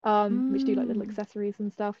 which do like little accessories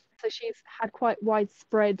and stuff. So she's had quite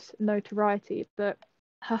widespread notoriety, but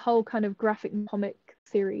her whole kind of graphic comic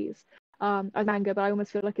series as manga, but I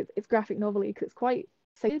almost feel like it's graphic novel-y because it's quite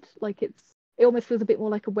sacred. Like it almost feels a bit more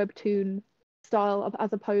like a webtoon style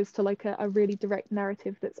as opposed to like a really direct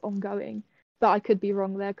narrative that's ongoing. But I could be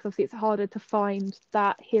wrong there because obviously it's harder to find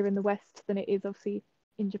that here in the West than it is obviously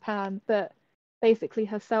in Japan. But basically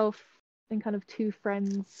herself and kind of two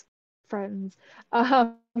friends,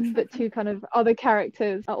 but two kind of other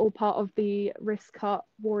characters are all part of the Risk Cut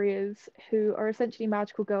Warriors, who are essentially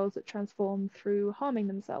magical girls that transform through harming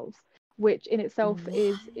themselves, which in itself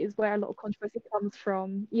is where a lot of controversy comes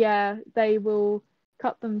from. Yeah, they will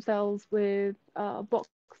cut themselves with a box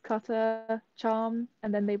cutter charm,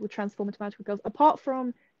 and then they will transform into magical girls. Apart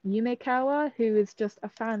from Yumekawa, who is just a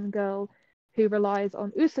fangirl who relies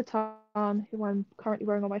on Usatan, who I'm currently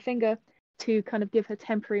wearing on my finger, to kind of give her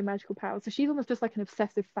temporary magical powers. So she's almost just like an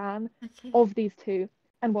obsessive fan of these two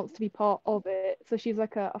and wants to be part of it. So she's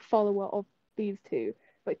like a follower of these two,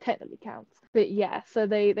 but technically counts. But yeah, so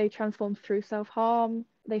they transform through self-harm,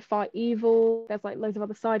 they fight evil. There's like loads of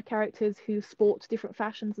other side characters who sport different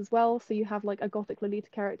fashions as well. So you have like a gothic Lolita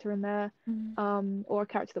character in there, or a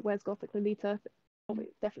character that wears gothic Lolita.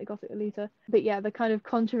 Definitely Gothic Lolita. But yeah, the kind of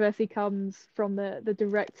controversy comes from the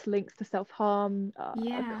direct links to self-harm,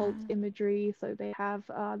 occult imagery. So they have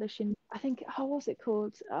the I think, how was it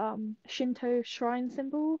called? Shinto shrine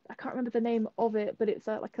symbol. I can't remember the name of it, but it's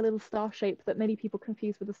like a little star shape that many people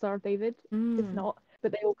confuse with the Star of David. It's not,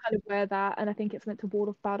 but they all kind of wear that, and I think it's meant to ward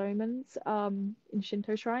off bad omens in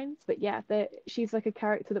Shinto shrines. But yeah, she's like a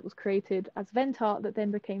character that was created as vent art that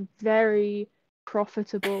then became very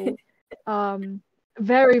profitable.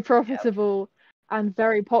 Very profitable and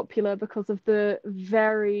very popular because of the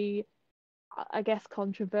very, I guess,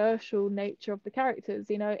 controversial nature of the characters.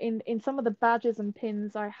 You know, in some of the badges and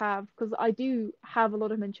pins I have, because I do have a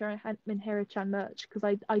lot of Menhera-chan merch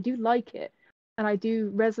because I do like it and I do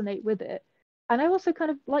resonate with it. And I also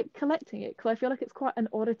kind of like collecting it because I feel like it's quite an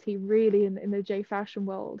oddity really in the J fashion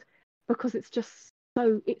world, because it's just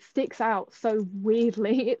so, it sticks out so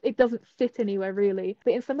weirdly. It doesn't fit anywhere really.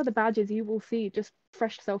 But in some of the badges you will see just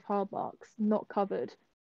fresh self-harm marks not covered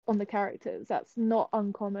on the characters. That's not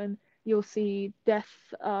uncommon. You'll see death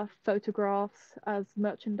photographs as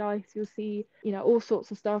merchandise. You'll see, you know, all sorts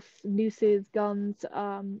of stuff, nooses, guns.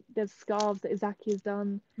 There's scarves that Izaki has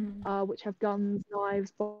done, which have guns,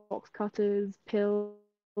 knives, box cutters, pills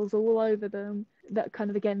all over them, that kind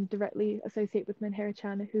of again directly associate with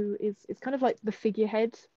Menhera-chan, who is kind of like the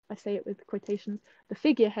figurehead. I say it with quotations, the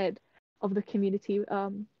figurehead of the community,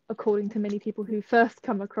 according to many people who first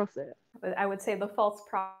come across it. I would say the false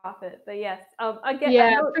prophet, but yes. Again,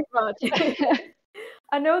 yeah, pretty much.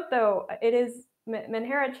 A note though, it is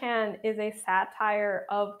Menhera-chan is a satire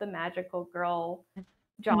of the magical girl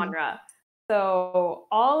genre. So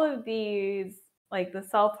all of these, like the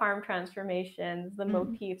self-harm transformations, the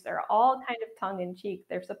motifs are all kind of tongue-in-cheek.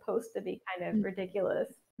 They're supposed to be kind of ridiculous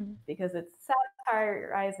because it's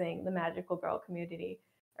satirizing the magical girl community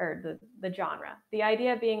or the genre. The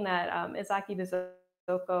idea being that Izaki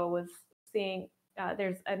Bizoko was seeing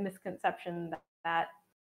there's a misconception that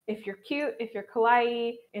if you're cute, if you're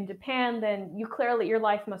kawaii in Japan, then your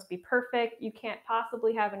life must be perfect. You can't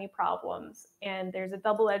possibly have any problems. And there's a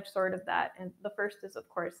double-edged sword of that. And the first is, of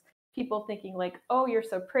course, people thinking like, oh, you're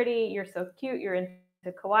so pretty, you're so cute, you're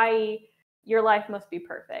into kawaii, your life must be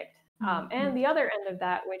perfect. And the other end of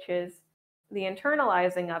that, which is the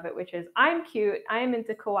internalizing of it, which is I'm cute, I'm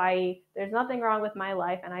into kawaii, there's nothing wrong with my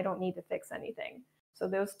life, and I don't need to fix anything. So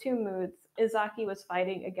those two moods, Izaki was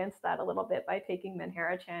fighting against that a little bit by taking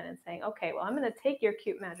Menhera-chan and saying, okay, well, I'm going to take your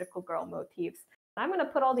cute magical girl motifs, and I'm going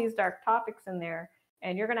to put all these dark topics in there,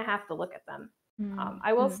 and you're going to have to look at them.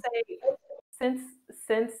 I will say,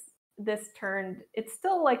 since this turned, it's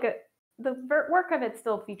still like the work of it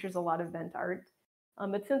still features a lot of vent art.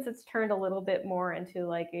 But since it's turned a little bit more into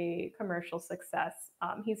like a commercial success,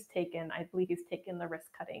 I believe he's taken the risk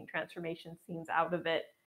cutting transformation scenes out of it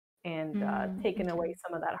and taken away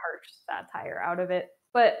some of that harsh satire out of it.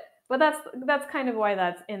 But that's kind of why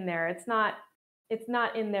that's in there. It's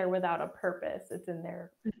not in there without a purpose. It's in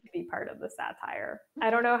there to be part of the satire. I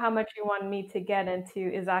don't know how much you want me to get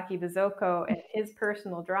into Izaki Bizoko and his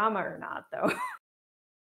personal drama or not, though.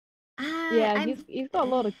 Yeah, he's got a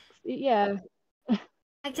lot of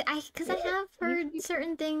because I have heard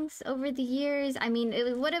certain things over the years. I mean,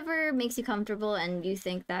 whatever makes you comfortable and you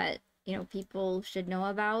think that, you know, people should know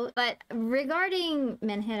about. But regarding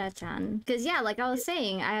Menhera-chan, because yeah, like I was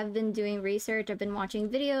saying, I have been doing research, I've been watching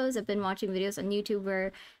videos on YouTube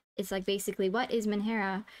where it's like basically, what is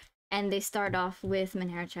Menhera? And they start off with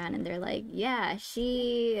Menhera-chan and they're like, yeah,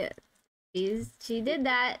 she did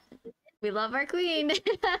that. We love our queen.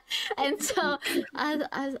 And so,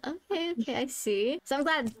 okay, I see. So I'm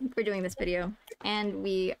glad we're doing this video and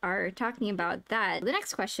we are talking about that. The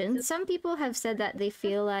next question, some people have said that they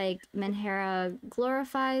feel like Menhera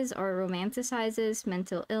glorifies or romanticizes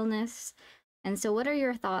mental illness. And so what are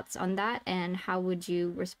your thoughts on that, and how would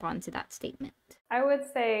you respond to that statement? I would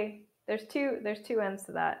say there's two ends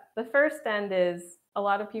to that. The first end is a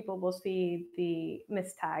lot of people will see the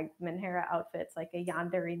mistagged Menhera outfits like a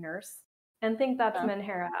yandere nurse and think that's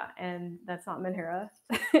Menhera, and that's not Menhera.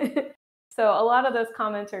 So a lot of those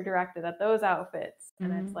comments are directed at those outfits,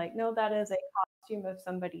 and it's like, no, that is a costume of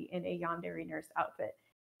somebody in a yandere nurse outfit,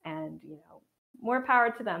 and more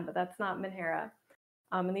power to them, but that's not Menhera.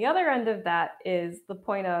 And the other end of that is the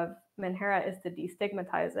point of Menhera is to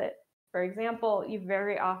destigmatize it. For example, you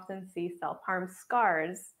very often see self-harm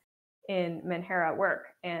scars in Menhera work,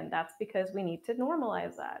 and that's because we need to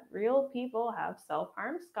normalize that. Real people have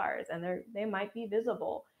self-harm scars, and they might be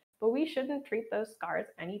visible, but we shouldn't treat those scars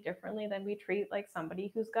any differently than we treat like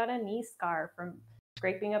somebody who's got a knee scar from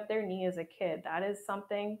scraping up their knee as a kid. That is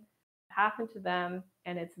something that happened to them,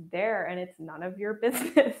 and it's there, and it's none of your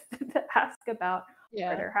business to ask about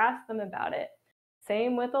or to harass them about it.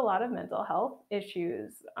 Same with a lot of mental health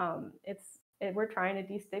issues. We're trying to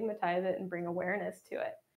destigmatize it and bring awareness to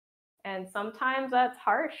it. And sometimes that's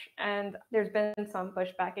harsh. And there's been some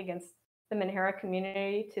pushback against the Menhera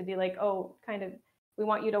community to be like, oh, kind of, we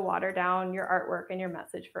want you to water down your artwork and your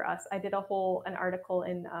message for us. I did an article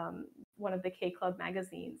in one of the K Club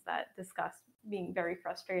magazines that discussed being very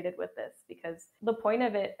frustrated with this, because the point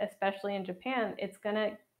of it, especially in Japan, it's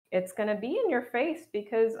gonna be in your face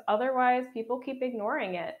because otherwise people keep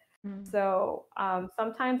ignoring it. So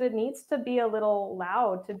sometimes it needs to be a little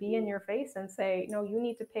loud to be in your face and say, no, you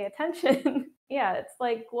need to pay attention. Yeah, it's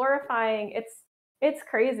like glorifying. It's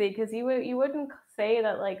crazy because you wouldn't say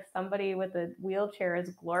that like somebody with a wheelchair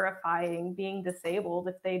is glorifying being disabled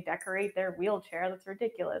if they decorate their wheelchair. That's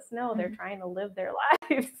ridiculous. No, they're trying to live their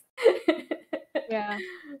lives. Yeah.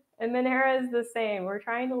 And Menhera is the same. We're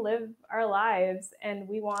trying to live our lives, and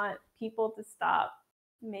we want people to stop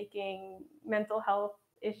making mental health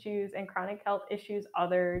issues and chronic health issues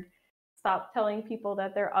othered. Stop telling people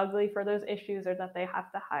that they're ugly for those issues, or that they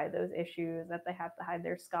have to hide those issues, that they have to hide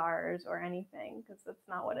their scars or anything, because that's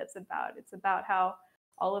not what it's about. It's about how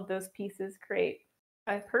all of those pieces create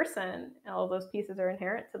a person, and all of those pieces are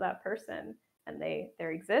inherent to that person, and they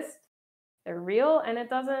exist, they're real, and it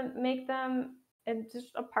doesn't make them, and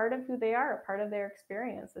just a part of who they are, a part of their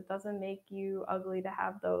experience. It doesn't make you ugly to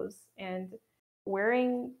have those. And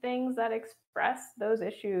wearing things that express those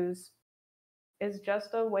issues is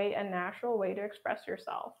just a natural way to express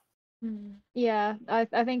yourself. Yeah,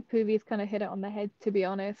 I think Puvi's kind of hit it on the head, to be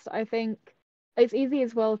honest. I think it's easy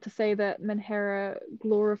as well to say that Menhera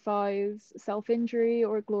glorifies self-injury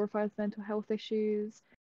or it glorifies mental health issues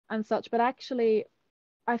and such, but actually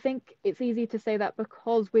I think it's easy to say that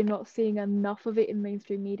because we're not seeing enough of it in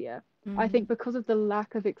mainstream media. I think because of the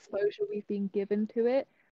lack of exposure we've been given to it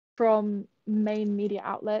from main media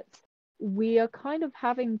outlets, we are kind of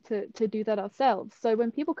having to do that ourselves. So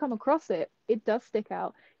when people come across it, it does stick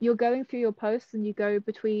out. You're going through your posts and you go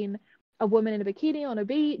between a woman in a bikini on a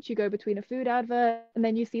beach, you go between a food advert, and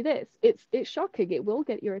then you see this. It's shocking. It will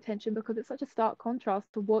get your attention because it's such a stark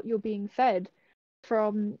contrast to what you're being fed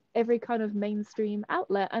from every kind of mainstream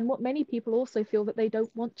outlet, and what many people also feel that they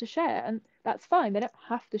don't want to share. And that's fine. They don't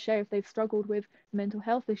have to share if they've struggled with mental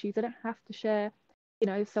health issues. They don't have to share,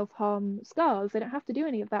 self-harm scars. They don't have to do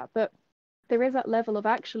any of that. But there is that level of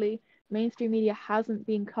actually mainstream media hasn't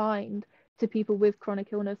been kind to people with chronic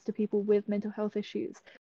illness, to people with mental health issues.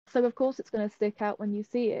 So of course it's going to stick out when you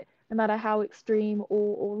see it, no matter how extreme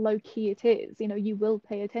or low key it is. You will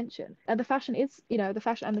pay attention. And the fashion is, the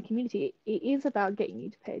fashion and the community, it is about getting you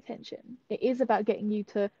to pay attention. It is about getting you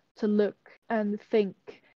to look and think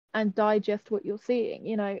and digest what you're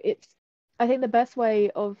seeing. I think the best way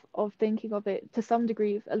of thinking of it, to some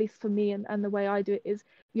degree, at least for me, and the way I do it, is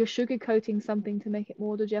you're sugarcoating something to make it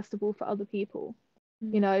more digestible for other people.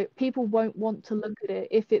 People won't want to look at it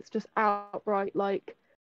if it's just outright like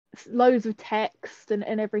loads of text and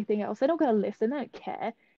everything else. They're not going to listen. They don't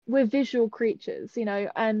care. We're visual creatures,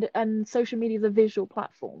 and social media is a visual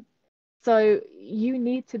platform. So you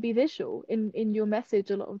need to be visual in your message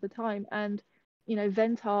a lot of the time. And,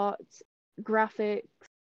 vent art, graphics,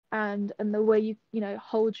 and the way you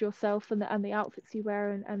hold yourself and the outfits you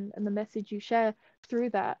wear and the message you share through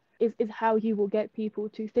that is how you will get people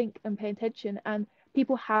to think and pay attention. And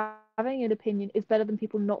people having an opinion is better than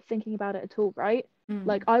people not thinking about it at all, right?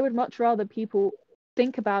 Like, I would much rather people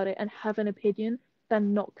think about it and have an opinion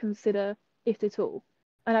than not consider it at all.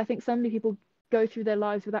 And I think so many people go through their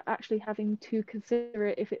lives without actually having to consider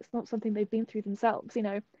it if it's not something they've been through themselves. You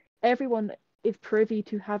know, everyone is privy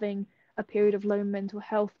to having a period of low mental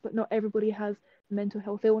health, but not everybody has mental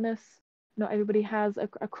health illness. Not everybody has a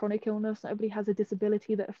chronic illness. Not everybody has a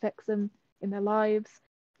disability that affects them in their lives.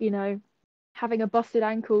 You know, having a busted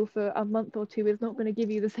ankle for a month or two is not going to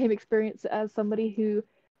give you the same experience as somebody who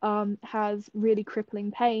has really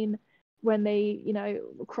crippling pain when they, you know,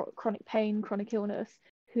 chronic pain, chronic illness,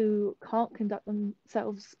 who can't conduct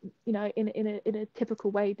themselves, you know, in a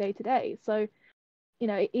typical way day to day. So, you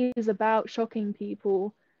know, it is about shocking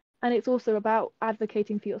people, and it's also about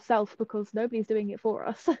advocating for yourself, because nobody's doing it for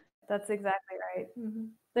us. That's exactly right. Mm-hmm.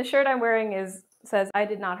 The shirt I'm wearing says "I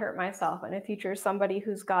did not hurt myself," and it features somebody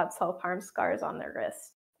who's got self-harm scars on their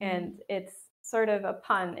wrist, and it's sort of a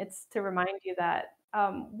pun. It's to remind you that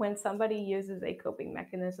when somebody uses a coping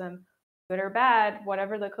mechanism, good or bad,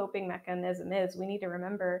 whatever the coping mechanism is, we need to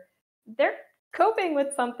remember they're coping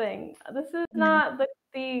with something. This is not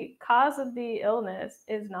the cause of the illness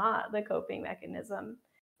is not the coping mechanism.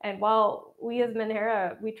 And while we as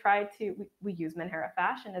Menhera, we use Menhera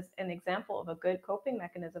fashion as an example of a good coping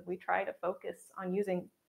mechanism, we try to focus on using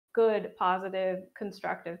good, positive,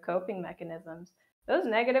 constructive coping mechanisms. Those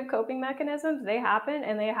negative coping mechanisms, they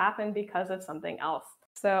happen because of something else.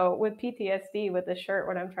 So with PTSD, with the shirt,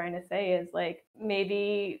 what I'm trying to say is like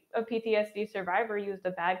maybe a PTSD survivor used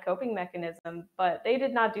a bad coping mechanism, but they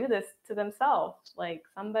did not do this to themselves. Like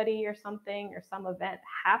somebody or something or some event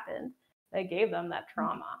happened that gave them that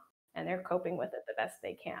trauma, and they're coping with it the best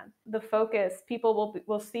they can. The focus, people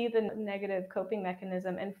will see the negative coping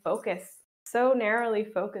mechanism and so narrowly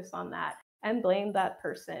focus on that and blame that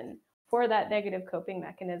person for that negative coping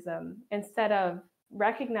mechanism, instead of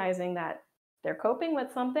recognizing that they're coping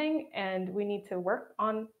with something and we need to work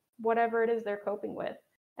on whatever it is they're coping with,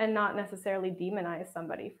 and not necessarily demonize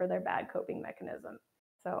somebody for their bad coping mechanism.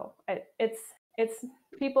 So it's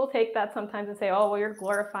people take that sometimes and say, oh, well, you're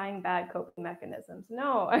glorifying bad coping mechanisms.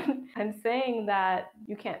 No, I'm saying that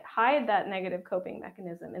you can't hide that negative coping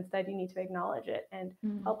mechanism. Instead, you need to acknowledge it and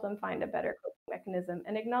help them find a better coping mechanism,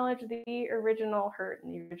 and acknowledge the original hurt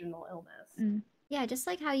and the original illness. Yeah, just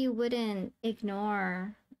like how you wouldn't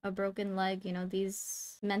ignore a broken leg, you know,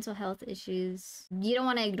 these mental health issues, you don't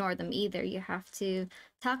want to ignore them either. You have to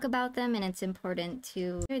talk about them, and it's important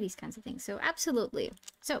to hear these kinds of things. So absolutely.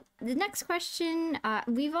 So the next question,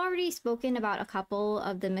 we've already spoken about a couple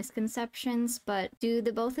of the misconceptions, but do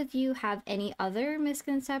the both of you have any other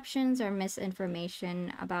misconceptions or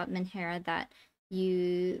misinformation about Menhera that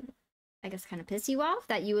you, I guess, kind of piss you off,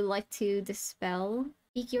 that you would like to dispel?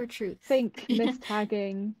 Speak your truth. I think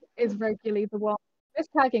mistagging is regularly the one.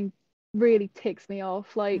 Mistagging really ticks me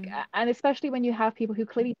off. Like, and especially when you have people who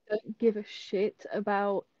clearly don't give a shit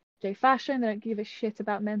about J fashion, they don't give a shit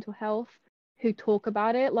about mental health, who talk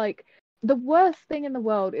about it. Like, the worst thing in the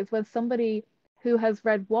world is when somebody who has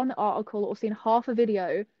read one article or seen half a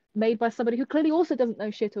video made by somebody who clearly also doesn't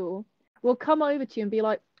know shit all will come over to you and be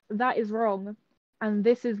like, that is wrong, and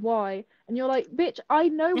this is why. And you're like, bitch, I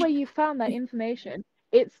know where you found that information.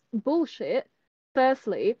 It's bullshit,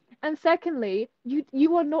 firstly, and secondly,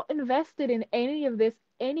 you are not invested in any of this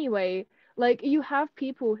anyway. Like, you have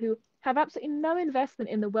people who have absolutely no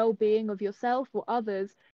investment in the well-being of yourself or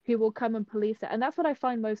others, who will come and police it. And that's what I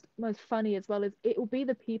find most funny as well, is it will be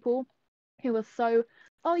the people who are so,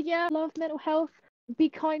 oh yeah, I love mental health, be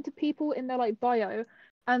kind to people in their like bio,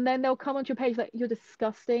 and then they'll come onto your page like, you're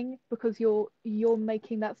disgusting, because you're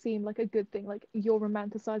making that seem like a good thing, like you're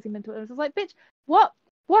romanticizing mental illness. It's like, bitch, what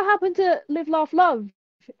happened to live, laugh, love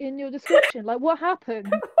in your description? Like, what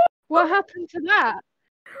happened? What happened to that?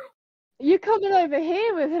 You're coming over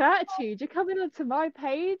here with an attitude. You're coming onto my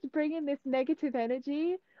page, bringing this negative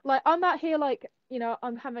energy. Like, I'm out here, like, you know,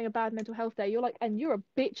 I'm having a bad mental health day. You're like, and you're a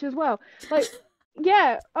bitch as well. Like,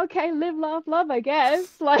 yeah, okay, live, laugh, love, I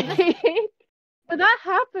guess. Like, but that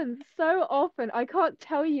happens so often. I can't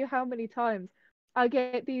tell you how many times I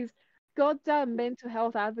get these goddamn mental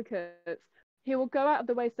health advocates who will go out of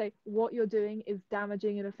the way to say what you're doing is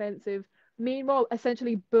damaging and offensive. Meanwhile,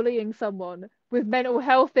 essentially bullying someone with mental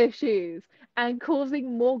health issues and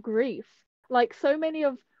causing more grief. Like, so many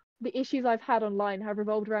of the issues I've had online have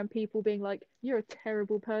revolved around people being like, you're a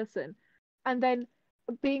terrible person. And then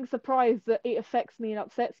being surprised that it affects me and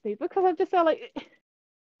upsets me, because I'm just like,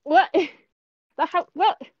 what?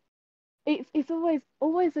 What? It's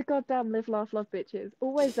always a goddamn live, laugh, love bitches.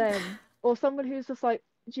 Always them. Or someone who's just like,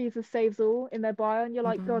 Jesus saves all in their bio, and you're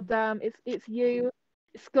like, God damn, it's you.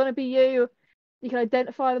 It's gonna be you. You can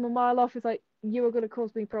identify them a mile off. It's like, you are gonna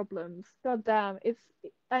cause me problems. God damn.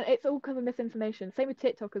 And it's all because of misinformation. Same with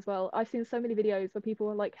TikTok as well. I've seen so many videos where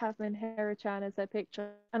people like have Menhera-chan as their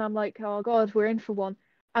picture, and I'm like, oh god, we're in for one.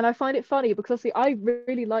 And I find it funny because obviously I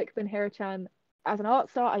really like Menhera-chan as an art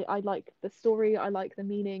star. I like the story, I like the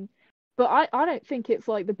meaning, but I don't think it's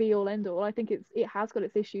like the be all end all. I think it has got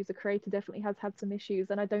its issues. The creator definitely has had some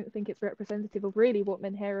issues, and I don't think it's representative of really what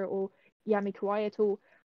Menhera or Yami Kawaii at all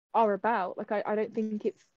are about. Like I don't think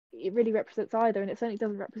it really represents either, and it certainly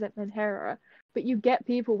doesn't represent Menhera. But you get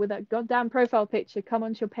people with that goddamn profile picture come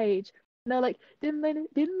onto your page, and they're like, didn't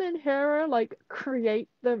Menhera like create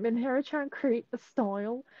the Menhera-chan create the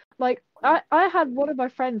style? Like I had one of my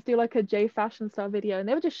friends do like a J fashion style video, and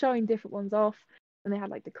they were just showing different ones off, and they had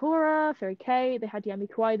like Decora, Fairy K, they had Yami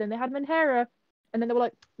Kawaii, then they had Menhera. And then they were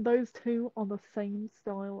like, those two are the same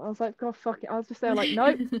style. I was like, God, fuck it. I was just there like,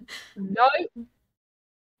 nope, no,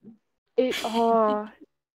 it's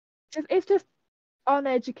just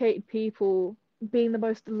uneducated people being the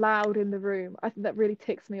most loud in the room. I think that really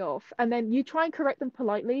ticks me off. And then you try and correct them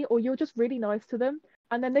politely, or you're just really nice to them,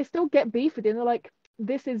 and then they still get beef with you. And they're like,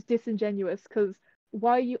 "This is disingenuous because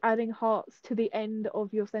why are you adding hearts to the end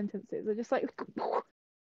of your sentences?" They're just like,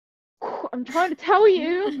 "I'm trying to tell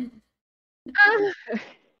you." Oh,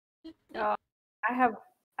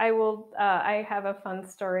 I have a fun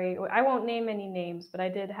story. I won't name any names, but I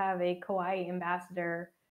did have a Kawaii ambassador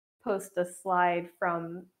post a slide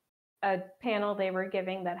from a panel they were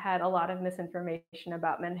giving that had a lot of misinformation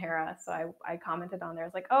about Menhera. So I commented on there. I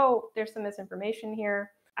was like, oh, there's some misinformation here.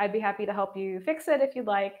 I'd be happy to help you fix it if you'd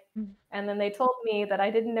like. And then they told me that I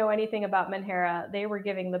didn't know anything about Menhera. They were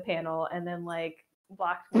giving the panel and then like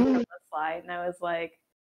blocked me from the slide. And I was like,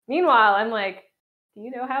 meanwhile, I'm like, do you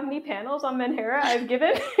know how many panels on Menhera I've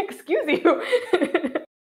given? Excuse you.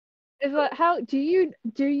 It's like, how do you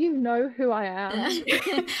know who I am?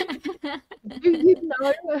 Do you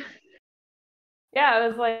know? Yeah, I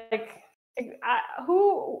was like,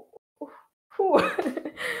 who?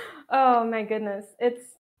 Oh my goodness,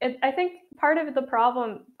 I think part of the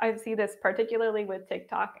problem, I see this particularly with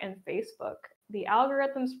TikTok and Facebook. The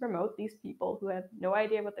algorithms promote these people who have no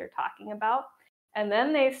idea what they're talking about, and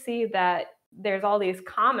then they see that there's all these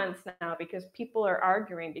comments now because people are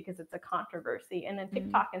arguing because it's a controversy, and then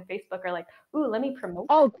TikTok and Facebook are like, ooh, let me promote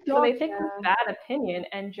Oh that. god, So they take this bad opinion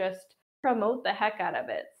and just promote the heck out of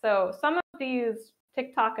it. So some of these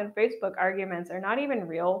TikTok and Facebook arguments are not even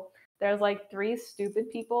real. There's like 3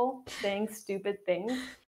 stupid people saying stupid things,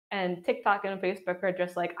 and TikTok and Facebook are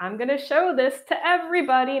just like, I'm gonna show this to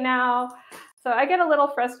everybody now. So I get a little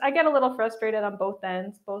frustrated on both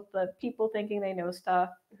ends, both the people thinking they know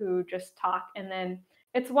stuff who just talk, and then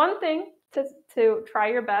it's one thing to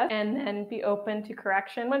try your best and then be open to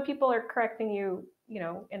correction when people are correcting you,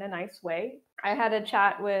 in a nice way. I had a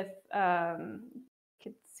chat with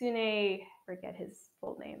Kitsune, forget his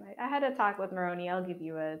full name. I had a talk with Moroni. I'll give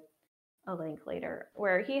you a link later,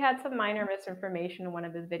 where he had some minor misinformation in one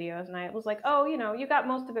of his videos, and I was like, oh, you got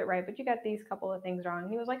most of it right, but you got these couple of things wrong.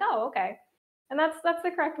 And he was like, oh, okay. And that's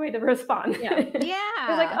the correct way to respond. Yeah. It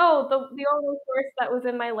was like, oh, the only source that was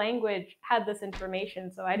in my language had this information,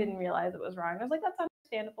 so I didn't realize it was wrong. I was like, that's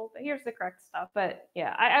understandable, but here's the correct stuff. But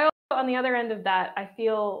yeah, I also, on the other end of that, I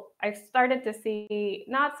feel I've started to see,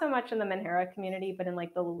 not so much in the Menhera community, but in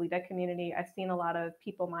like the Lolita community, I've seen a lot of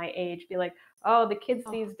people my age be like, oh, the kids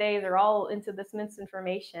these days are all into this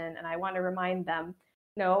misinformation, and I want to remind them,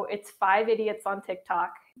 no, it's 5 idiots on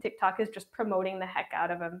TikTok. TikTok is just promoting the heck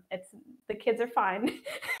out of them. The kids are fine.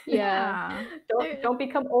 yeah. Don't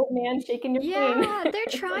become old man shaking your cane. Yeah, they're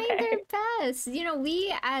trying their best.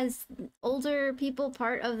 We as older people,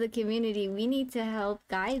 part of the community, we need to help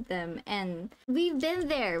guide them. And we've been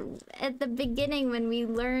there at the beginning when we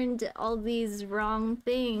learned all these wrong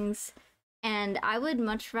things. And I would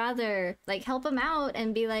much rather like help them out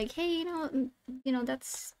and be like, hey,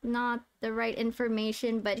 that's not the right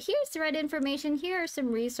information, but here's the right information. Here are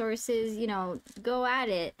some resources, go at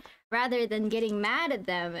it, rather than getting mad at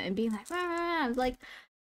them and being like, like,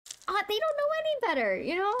 oh, they don't know any better,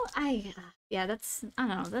 yeah, I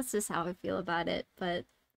don't know, that's just how I feel about it. But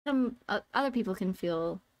some other people can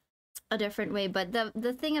feel a different way. But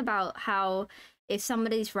the thing about how if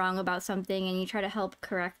somebody's wrong about something and you try to help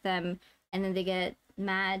correct them and then they get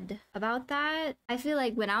mad about that, I feel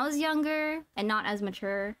like when I was younger and not as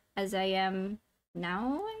mature as I am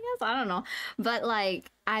now, I guess, I don't know, but like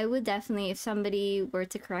I would definitely, if somebody were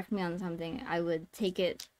to correct me on something, I would take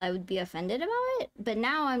it, I would be offended about it. But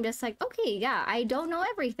now I'm just like, okay, yeah, I don't know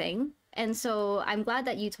everything, and so I'm glad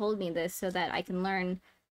that you told me this so that I can learn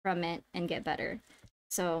from it and get better.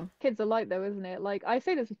 So Kids are like though, isn't it? Like I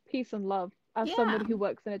say this with peace and love as somebody who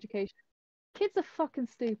works in education. Kids are fucking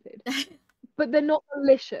stupid. but they're not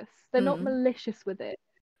malicious. They're not Mm. malicious with it.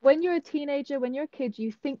 When you're a teenager, when you're a kid,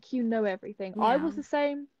 you think you know everything. I Yeah. was the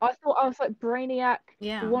same. I thought I was like Brainiac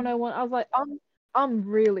Yeah. 101. I was like, I'm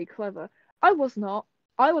really clever. I was not.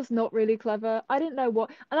 I was not really clever. I didn't know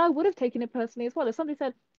what, and I would have taken it personally as well. If somebody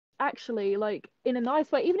said, actually, like in a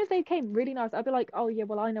nice way, even if they came really nice, I'd be like, oh yeah,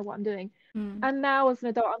 well I know what I'm doing. Mm. And now as an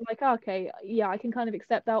adult, I'm like, okay, yeah, I can kind of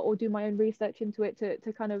accept that or do my own research into it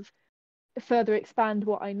to kind of further expand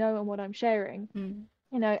what I know and what I'm sharing. Mm.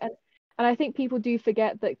 You know, and I think people do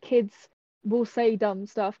forget that kids will say dumb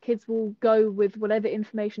stuff. Kids will go with whatever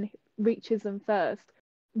information reaches them first,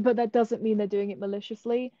 but that doesn't mean they're doing it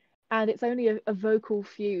maliciously. And it's only a vocal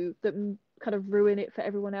few that kind of ruin it for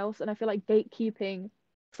everyone else. And I feel like gatekeeping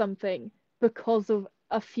something because of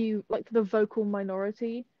a few, like the vocal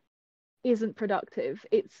minority, isn't productive.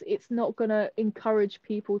 It's not gonna encourage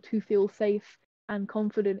people to feel safe and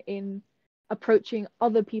confident in approaching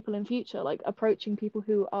other people in future, like approaching people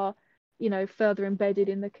who are, you know, further embedded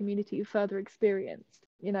in the community, further experienced.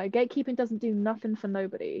 You know, gatekeeping doesn't do nothing for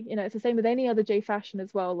nobody. You know, it's the same with any other J fashion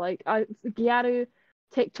as well. Like Gyaru,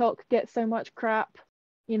 TikTok gets so much crap,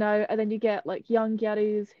 you know, and then you get like young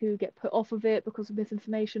Gyarus who get put off of it because of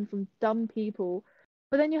misinformation from dumb people.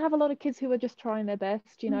 But then you have a lot of kids who are just trying their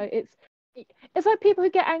best, you know. It's like people who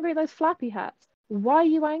get angry at those flappy hats. Why are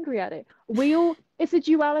you angry at it? It's a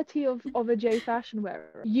duality of a J fashion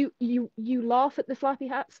wearer. You laugh at the flappy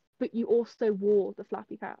hats, but you also wore the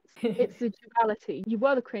flappy hats. It's the duality. You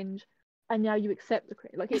were the cringe, and now you accept the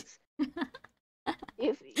cringe. Like it's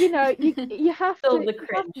you know, you have Still to the you have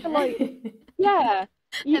cringe. to like yeah.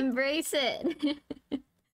 Embrace it.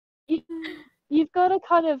 You, you've got to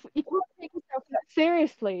kind of, you can't take yourself that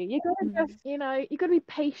seriously. You got to just, you know, you got to be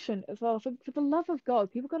patient as well. For the love of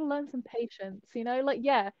God, people got to learn some patience. You know, like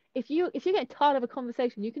yeah, if you get tired of a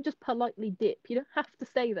conversation, you can just politely dip. You don't have to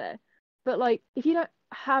stay there. But like, if you don't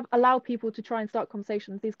allow people to try and start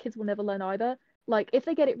conversations, these kids will never learn either. Like, if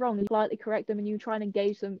they get it wrong, you politely correct them and you try and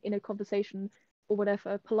engage them in a conversation or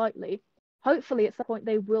whatever politely. Hopefully, at some point,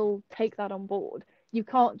 they will take that on board. You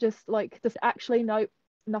can't just actually no,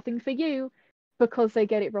 nothing for you, because they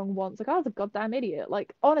get it wrong once. Like, I was a goddamn idiot.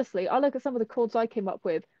 Like, honestly, I look at some of the chords I came up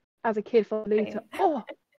with as a kid for later. Oh,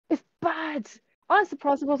 it's bad. I'm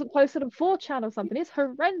surprised it wasn't posted on 4chan or something. It's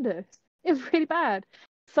horrendous. It's really bad.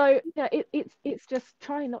 So yeah, it's just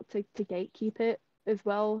trying not to gatekeep it as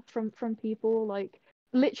well from people. Like,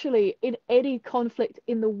 literally in any conflict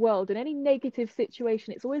in the world, in any negative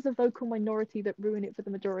situation, it's always a vocal minority that ruin it for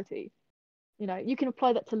the majority. You know, you can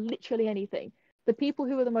apply that to literally anything. The people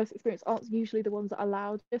who are the most experienced aren't usually the ones that are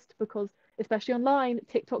loudest, because especially online,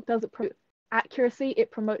 TikTok doesn't promote accuracy.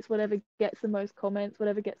 It promotes whatever gets the most comments,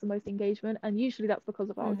 whatever gets the most engagement, and usually that's because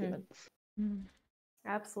of arguments.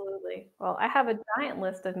 Absolutely. Well, I have a giant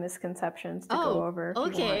list of misconceptions to go over.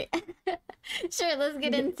 Okay. Sure, let's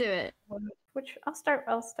get into it. Which I'll start.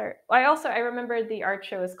 I remember the art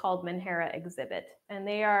show is called Menhera Exhibit, and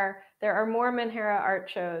there are more Menhera art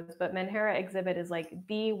shows, but Menhera Exhibit is like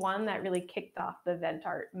the one that really kicked off the vent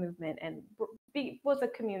art movement and was a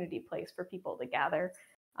community place for people to gather.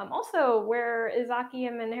 Also, where Izaki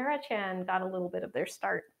and Menhera-chan got a little bit of their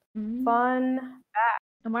start. Fun fact.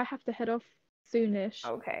 I might have to head off soonish.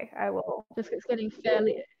 Okay, I will. Just it's getting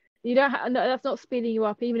fairly. You don't have, no, that's not speeding you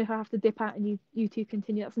up. Even if I have to dip out and you two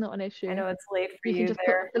continue, that's not an issue. I know it's late for you can just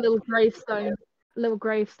there. put a little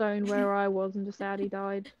gravestone where I was, and just Addy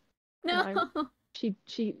died. No. You know,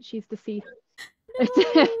 she's deceased.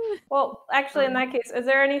 No. Well, actually, in that case, is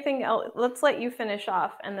there anything else? Let's let you finish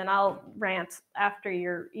off, and then I'll rant after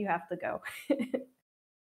you have to go.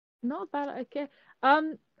 Not bad. Okay.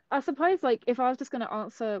 I suppose like if I was just going to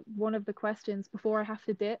answer one of the questions before I have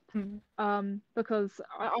to dip, because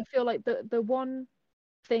I feel like the one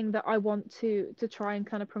thing that I want to try and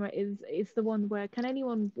kind of promote is the one where, can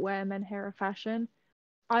anyone wear Menhera fashion?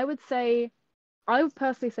 I would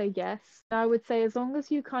personally say yes. I would say as long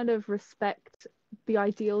as you kind of respect the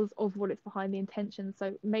ideals of what it's behind, the intention,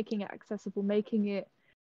 so making it accessible, making it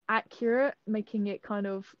accurate, making it kind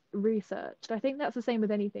of researched. I think that's the same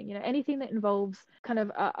with anything, you know, anything that involves kind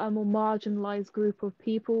of a more marginalized group of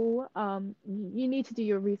people. You need to do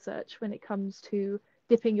your research when it comes to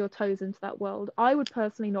dipping your toes into that world. I would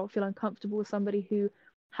personally not feel uncomfortable with somebody who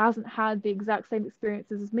hasn't had the exact same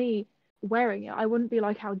experiences as me wearing it. I wouldn't be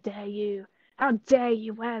like, how dare you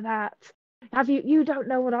wear that, you don't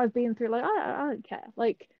know what I've been through. Like, I don't care.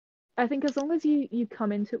 Like, I think as long as you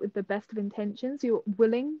come into it with the best of intentions, you're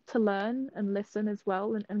willing to learn and listen as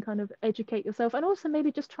well, and kind of educate yourself, and also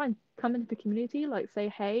maybe just try and come into the community, like say,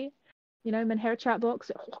 hey, you know, Menhera chat box,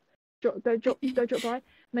 go drop by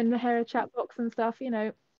Menhera chat box and stuff, you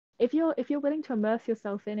know, if you're willing to immerse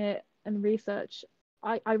yourself in it and research,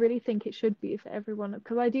 I really think it should be for everyone,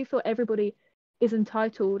 because I do feel everybody is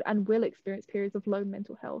entitled and will experience periods of low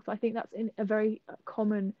mental health. I think that's a very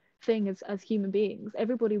common thing as human beings.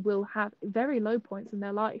 Everybody will have very low points in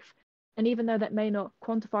their life. And even though that may not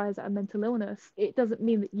quantify as a mental illness, it doesn't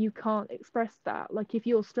mean that you can't express that. Like if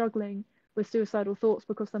you're struggling with suicidal thoughts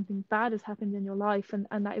because something bad has happened in your life,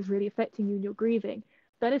 and that is really affecting you and you're grieving,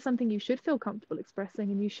 that is something you should feel comfortable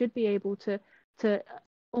expressing, and you should be able to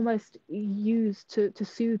almost use to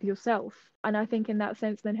soothe yourself. And I think in that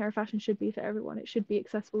sense, then hair fashion should be for everyone. It should be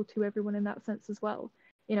accessible to everyone in that sense as well.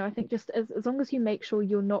 You know, I think just as long as you make sure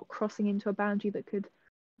you're not crossing into a boundary that could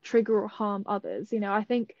trigger or harm others. You know, I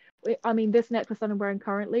think, I mean, this necklace that I'm wearing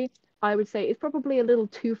currently, I would say is probably a little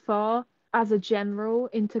too far as a general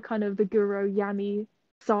into kind of the Guro Yami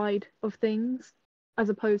side of things, as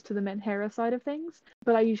opposed to the Menhera side of things.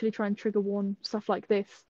 But I usually try and trigger warn stuff like this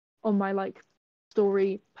on my like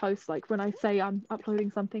story posts. Like when I say I'm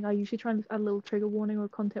uploading something, I usually try and add a little trigger warning or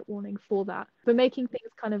content warning for that. But making things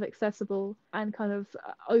kind of accessible and kind of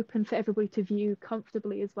open for everybody to view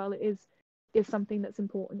comfortably as well is something that's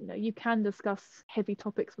important. You know, you can discuss heavy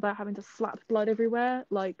topics without having to slap blood everywhere.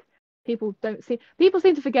 Like people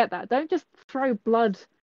seem to forget that. Don't just throw blood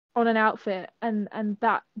on an outfit and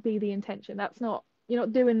that be the intention. That's not, you're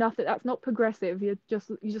not doing nothing. That's not progressive. You're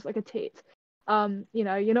just like a tit. You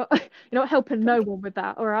know, you're not helping no one with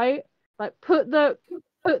that. All right, like put the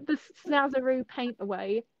snazaroo paint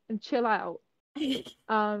away and chill out.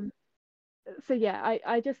 So yeah,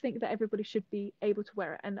 I just think that everybody should be able to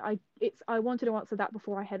wear it, and I wanted to answer that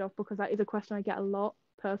before I head off, because that is a question I get a lot.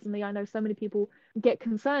 Personally, I know so many people get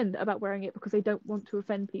concerned about wearing it because they don't want to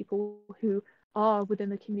offend people who are within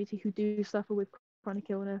the community who do suffer with chronic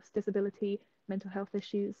illness, disability, mental health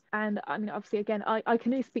issues. And I mean, obviously, again, I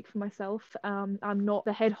can only speak for myself. I'm not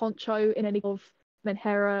the head honcho in any of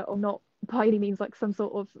Menhera, or not by any means like some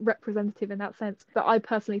sort of representative in that sense, but I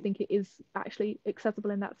personally think it is actually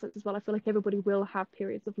accessible in that sense as well. I feel like everybody will have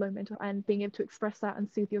periods of low mental, and being able to express that and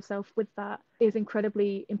soothe yourself with that is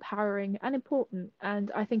incredibly empowering and important.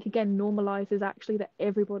 And I think again normalizes actually that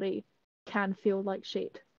everybody can feel like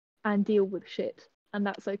shit and deal with shit, and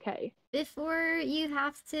that's okay. Before you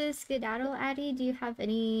have to skedaddle, Addy, do you have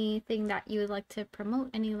anything that you would like to promote?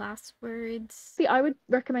 Any last words? See, I would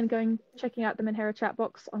recommend checking out the Menhera chat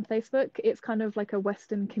box on Facebook. It's kind of like a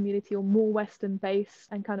Western community, or more Western based,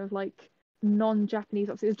 and kind of like non-Japanese.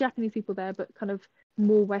 Obviously, there's Japanese people there, but kind of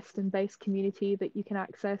more Western based community that you can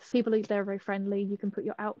access. People there are very friendly. You can put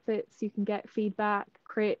your outfits, you can get feedback,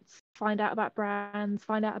 crits, find out about brands,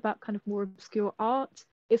 find out about kind of more obscure art.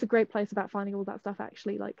 It's a great place about finding all that stuff,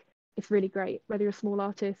 actually. Like, it's really great, whether you're a small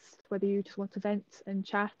artist, whether you just want to vent and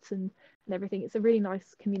chat and everything. It's a really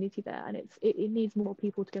nice community there, and it needs more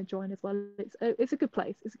people to go join as well. It's a good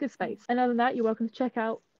place, it's a good space. And other than that, you're welcome to check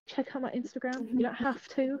out my Instagram. You don't have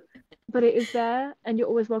to, but it is there, and you're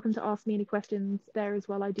always welcome to ask me any questions there as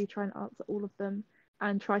well. I do try and answer all of them,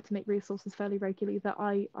 and try to make resources fairly regularly that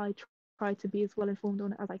I try to be as well informed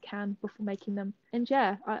on it as I can before making them. And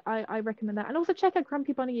yeah, I recommend that. And also check out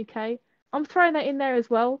Grumpy Bunny UK. I'm throwing that in there as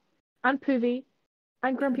well, and Puvi,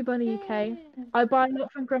 and Grumpy Bunny UK. I buy a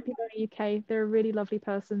lot from Grumpy Bunny UK. They're a really lovely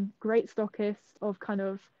person, great stockist of kind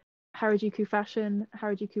of Harajuku fashion,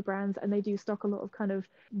 Harajuku brands, and they do stock a lot of kind of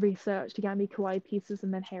researched yami kawaii pieces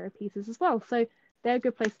and Menhera pieces as well. So they're a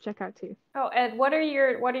good place to check out too. Oh, and what are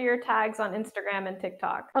your tags on Instagram and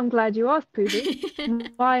TikTok? I'm glad you asked,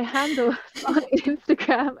 Puvi. My handles on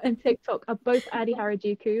Instagram and TikTok are both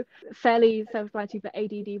AddyHarajuku, fairly self-explanatory, but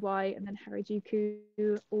ADDY, and then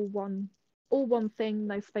Harajuku, all one thing,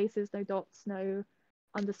 no spaces, no dots, no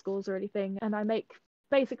underscores or anything. And I make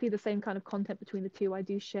basically the same kind of content between the two. I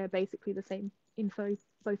do share basically the same info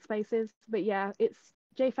both spaces, but yeah, it's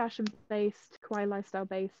J fashion based, kawaii lifestyle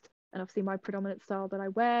based, and obviously my predominant style that I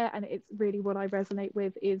wear, and it's really what I resonate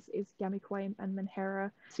with is yami kawaii and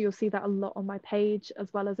Menhera. So you'll see that a lot on my page, as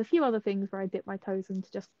well as a few other things where I dip my toes into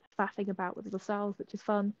just faffing about with the styles, which is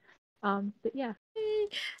fun. But yeah.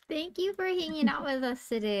 Thank you for hanging out with us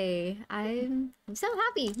today. I'm so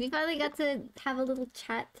happy we finally got to have a little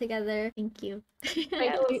chat together. Thank you.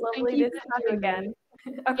 Yeah, it was lovely to see you again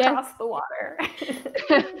across the water.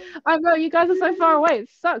 I know, you guys are so far away. It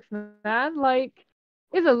sucks, man. Like,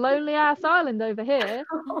 it's a lonely ass island over here.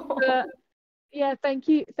 But yeah, thank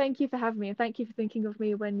you for having me, and thank you for thinking of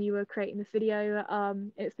me when you were creating this video.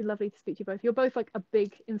 It's been lovely to speak to you both. You're both like a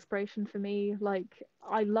big inspiration for me. Like,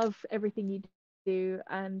 I love everything you do,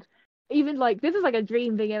 and even like this is like a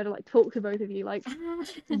dream being able to like talk to both of you. Like,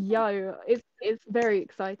 yo, it's very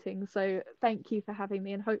exciting. So thank you for having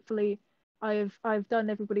me, and hopefully I've done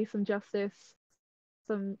everybody some justice,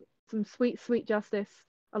 some sweet justice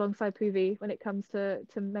alongside Puvi when it comes to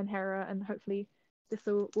Menhera, and hopefully this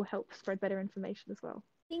will help spread better information as well.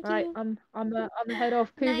 Thank All right, you. I'm the head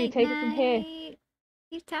off. Puvi, Night, take it from here. night.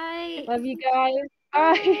 Sleep tight. Love you guys.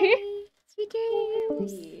 Bye. Bye. Sweet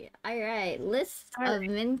dreams. All right. List All of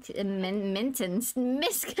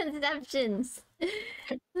misconceptions.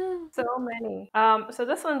 So many. So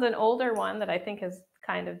this one's an older one that I think has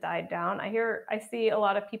kind of died down. I see a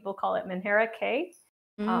lot of people call it Menhera K.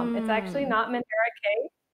 It's actually not Menhera K.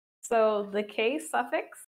 So the K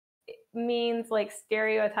suffix means like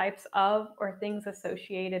stereotypes of or things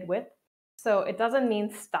associated with. So it doesn't mean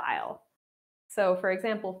style. So for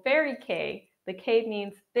example, fairy K, the K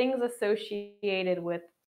means things associated with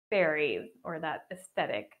fairies or that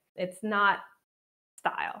aesthetic. It's not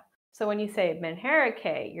style. So when you say Menhera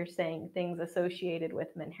K, you're saying things associated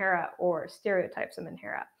with Menhera or stereotypes of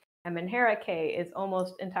Menhera. And Menhera K is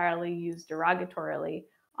almost entirely used derogatorily,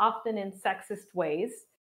 often in sexist ways,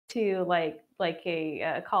 to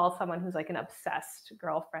call someone who's like an obsessed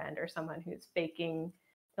girlfriend or someone who's faking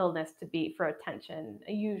illness to be for attention.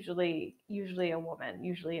 Usually a woman,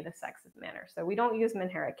 usually in a sexist manner. So we don't use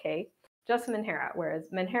Menhera K, just Menhera. Whereas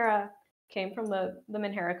Menhera came from the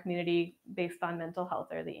Menhera community based on mental health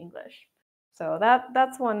or the English. So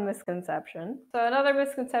that's one misconception. So another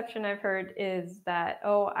misconception I've heard is that,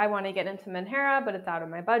 oh, I want to get into Menhera, but it's out of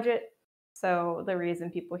my budget. So the reason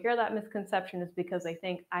people hear that misconception is because they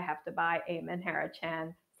think I have to buy a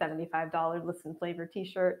Menhera-chan $75 Listen Flavor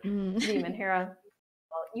t-shirt to be Menhera.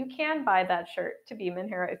 Well, you can buy that shirt to be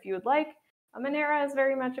Menhera if you would like. Menhera is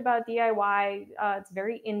very much about DIY. It's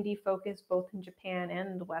very indie focused, both in Japan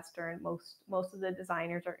and the Western. Most of the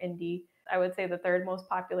designers are indie. I would say the third most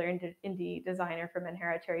popular indie designer for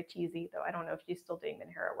Menhera, Cherry Cheesy, though I don't know if she's still doing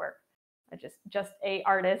Menhera work. Just a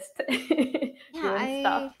artist doing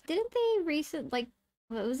stuff. Didn't they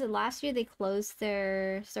what was it, last year they closed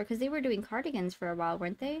their store because they were doing cardigans for a while,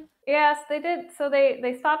 weren't they? Yes, they did. So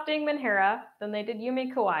they stopped doing Menhera, then they did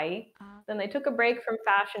Yume Kawaii, then they took a break from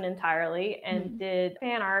fashion entirely and did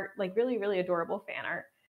fan art, like really, really adorable fan art.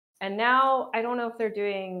 And now I don't know if they're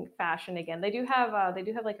doing fashion again. They do have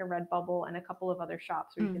like a Redbubble and a couple of other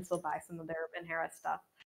shops where you can still buy some of their Menhera stuff.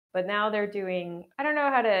 But now they're doing, I don't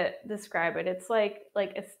know how to describe it. It's like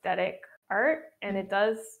aesthetic art, and it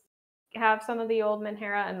does have some of the old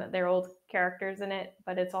Menhera and their old characters in it,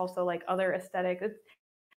 but it's also like other aesthetic.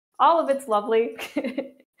 All of it's lovely.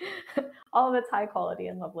 All of it's high quality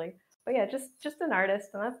and lovely. But yeah, just an artist,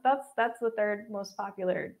 and that's the third most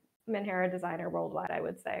popular Menhera designer worldwide, I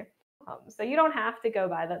would say. So you don't have to go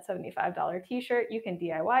buy that $75 t-shirt. You can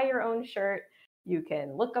DIY your own shirt. You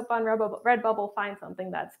can look up on Redbubble, find something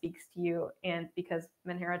that speaks to you. And because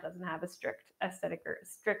Menhera doesn't have a strict aesthetic or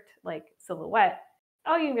strict like silhouette,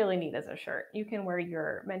 all you really need is a shirt. You can wear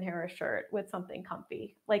your Menhera shirt with something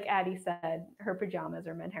comfy. Like Addy said, her pajamas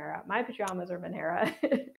are Menhera. My pajamas are Menhera.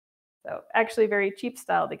 So actually very cheap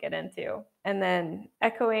style to get into. And then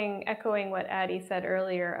echoing what Addy said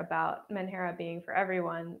earlier about Menhera being for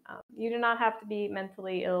everyone, you do not have to be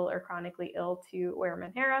mentally ill or chronically ill to wear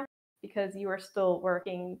Menhera, because you are still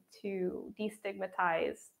working to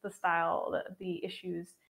destigmatize the style, the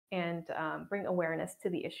issues, and bring awareness to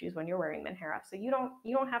the issues when you're wearing Menhera. So you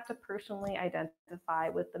don't have to personally identify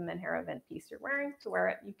with the Menhera event piece you're wearing to wear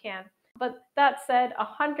it. You can. But that said,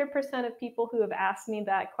 100% of people who have asked me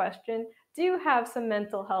that question do have some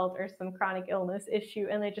mental health or some chronic illness issue,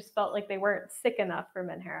 and they just felt like they weren't sick enough for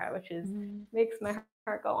Menhera, which is makes my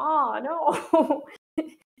heart go, oh no.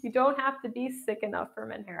 You don't have to be sick enough for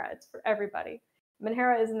Menhera. It's for everybody.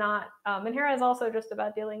 Menhera is not. Menhera is also just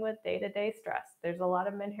about dealing with day-to-day stress. There's a lot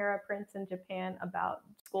of Menhera prints in Japan about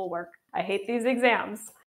schoolwork. I hate these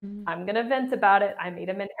exams. I'm gonna vent about it. I made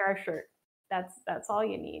a Menhera shirt. That's all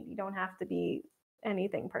you need. You don't have to be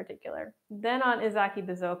anything particular. Then on Izaki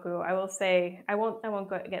Bizoku, I will say I won't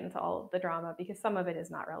get into all of the drama because some of it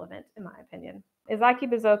is not relevant in my opinion.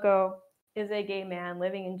 Izaki Bizoku is a gay man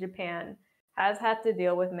living in Japan, has had to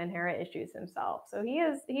deal with Menhera issues himself. So he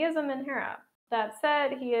is a Menhera. That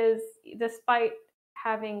said, he is, despite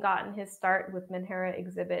having gotten his start with Menhera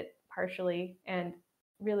exhibit partially and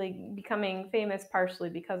really becoming famous partially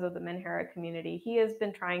because of the Menhera community, he has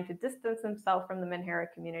been trying to distance himself from the Menhera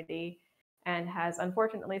community and has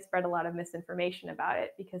unfortunately spread a lot of misinformation about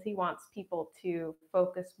it because he wants people to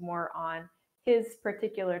focus more on his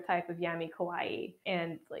particular type of yami kawaii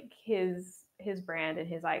and like his brand and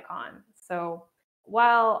his icon. So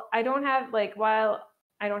while I don't have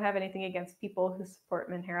anything against people who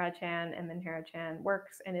support Menhera-chan and Menhera-chan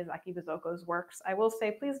works and Izaki Bizoku's works, I will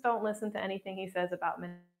say please don't listen to anything he says about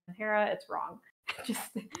Menhera, it's wrong.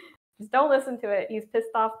 just don't listen to it. He's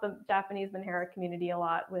pissed off the Japanese Menhera community a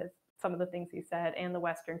lot with some of the things he said, and the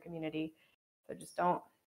Western community. So just don't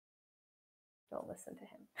listen to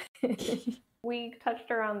him. We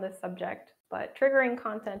touched around this subject, but triggering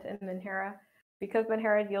content in Menhera, because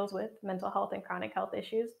Menhera deals with mental health and chronic health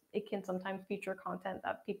issues, it can sometimes feature content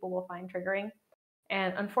that people will find triggering.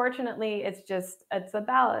 And unfortunately, it's a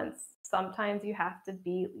balance. Sometimes you have to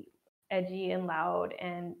be edgy and loud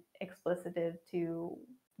and explicitive to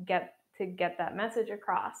get that message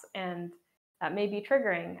across. And that may be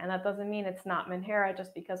triggering. And that doesn't mean it's not Menhera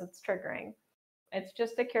just because it's triggering. It's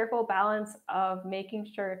just a careful balance of making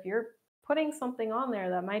sure if you're putting something on there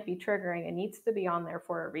that might be triggering, it needs to be on there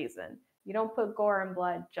for a reason. You don't put gore and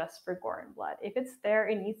blood just for gore and blood. If it's there,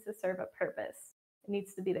 it needs to serve a purpose. It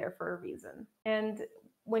needs to be there for a reason. And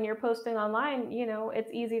when you're posting online,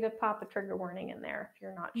 it's easy to pop the trigger warning in there if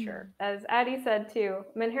you're not sure. As Addy said too,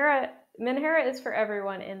 Menhera is for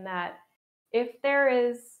everyone in that if there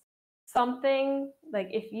is something, like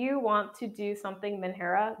if you want to do something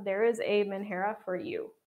Menhera, there is a Menhera for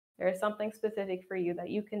you. There is something specific for you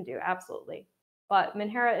that you can do, absolutely. But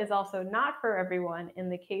Menhera is also not for everyone in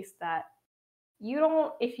the case that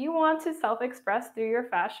if you want to self-express through your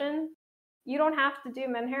fashion, you don't have to do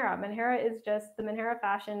Menhera. The Menhera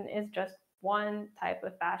fashion is just one type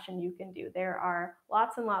of fashion you can do. There are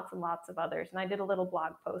lots and lots and lots of others. And I did a little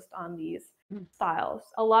blog post on these styles.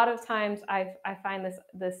 A lot of times I find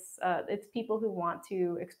it's people who want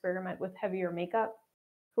to experiment with heavier makeup,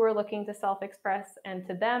 who are looking to self-express. And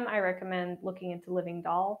to them, I recommend looking into Living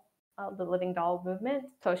Doll, the Living Doll movement.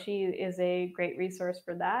 Toshi is a great resource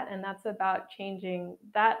for that. And that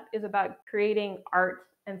is about creating art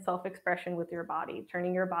and self-expression with your body,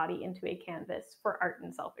 turning your body into a canvas for art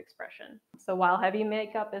and self-expression. So while heavy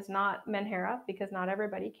makeup is not Menhera, because not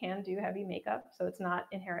everybody can do heavy makeup, so it's not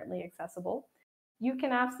inherently accessible, you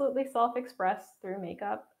can absolutely self-express through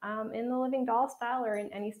makeup in the Living Doll style or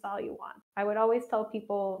in any style you want. I would always tell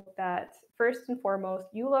people that first and foremost,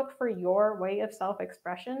 you look for your way of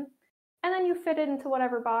self-expression, and then you fit it into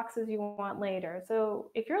whatever boxes you want later.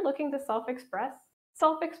 So if you're looking to self-express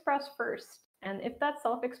first. And if that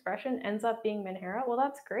self-expression ends up being Menhera, well,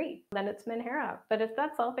 that's great. Then it's Menhera. But if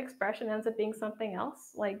that self-expression ends up being something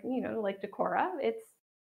else, like Decora,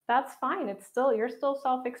 that's fine. You're still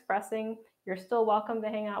self-expressing. You're still welcome to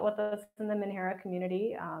hang out with us in the Menhera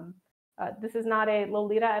community. This is not a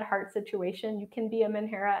Lolita at heart situation. You can be a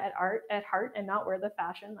Menhera at heart and not wear the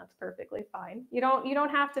fashion. That's perfectly fine. You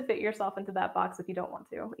don't have to fit yourself into that box if you don't want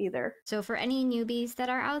to either. So for any newbies that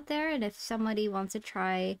are out there, and if somebody wants to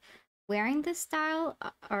try wearing this style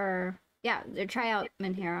or try out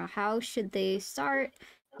Menhera, how should they start?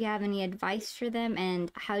 Do you have any advice for them,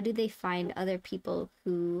 and how do they find other people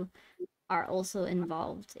who are also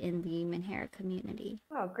involved in the Menhera community?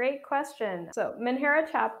 Oh, great question. So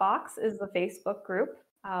Menhera Chat Box is the Facebook group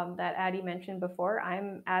that Addy mentioned before.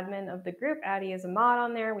 I'm admin of the group. Addy is a mod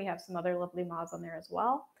on there. We have some other lovely mods on there as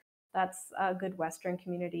well. That's a good Western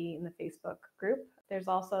community in the Facebook group. There's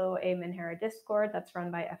also a Menhera Discord that's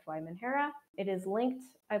run by FY Menhera. It is linked,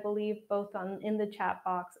 I believe, both in the chat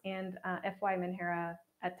box and FY Menhera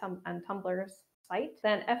on Tumblr's site.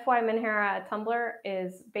 Then FY Menhera at Tumblr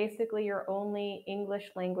is basically your only English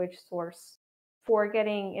language source for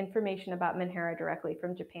getting information about Menhera directly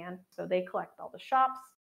from Japan. So they collect all the shops.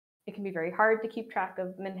 It can be very hard to keep track of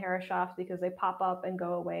Menhera shops because they pop up and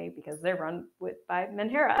go away because they're run by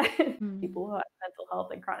Menhera, people who have mental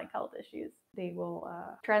health and chronic health issues. They will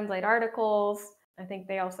translate articles. I think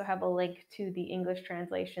they also have a link to the English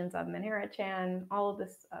translations of Menhera-chan, all of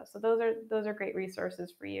this. So those are great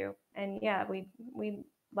resources for you. And yeah, we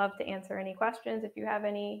love to answer any questions if you have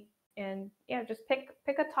any. And yeah, just pick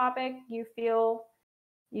a topic you feel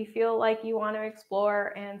like you want to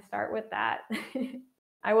explore and start with that.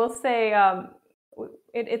 I will say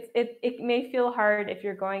it may feel hard if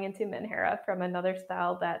you're going into Menhera from another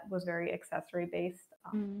style that was very accessory based.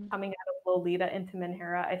 Coming out of Lolita into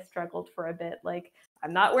Menhera, I struggled for a bit. Like,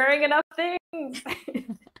 I'm not wearing enough things.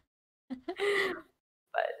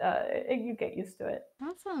 But you get used to it.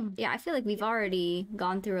 Awesome. Yeah, I feel like we've already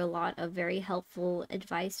gone through a lot of very helpful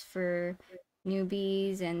advice for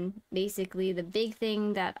newbies, and basically the big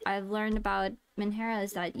thing that I've learned about Menhera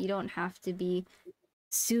is that you don't have to be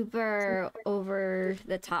super over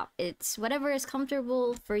the top. It's whatever is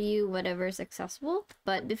comfortable for you, whatever is accessible.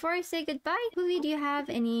 But before I say goodbye, Puvi, do you have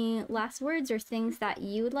any last words or things that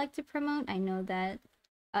you would like to promote? I know that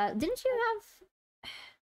didn't you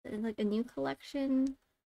have like a new collection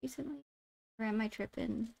recently? Or am I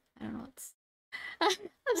tripping? I don't know. I'm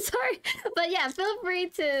sorry, but yeah, feel free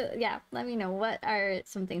to let me know what are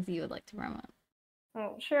some things you would like to promote.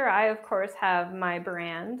 Well, sure. I of course have my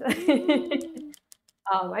brand.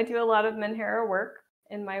 I do a lot of Menhera work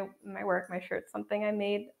in my work. My shirt's something I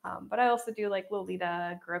made, but I also do like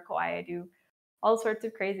Lolita, Girl Kawaii. I do all sorts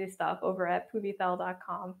of crazy stuff over at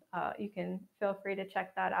Puvithel.com. You can feel free to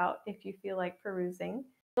check that out if you feel like perusing.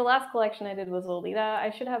 The last collection I did was Lolita. I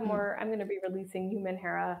should have more. I'm going to be releasing new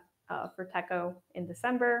Menhera for Techo in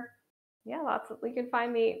December. Yeah, lots of, you can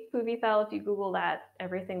find me Puvithel if you Google that.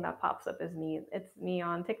 Everything that pops up is me. It's me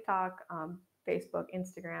on TikTok, Facebook,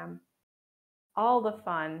 Instagram, all the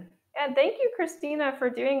fun. And thank you, Christina, for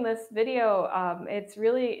doing this video. It's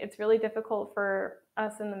really difficult for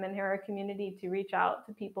us in the Menhera community to reach out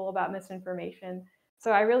to people about misinformation.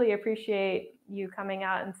 So I really appreciate you coming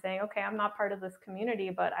out and saying, okay, I'm not part of this community,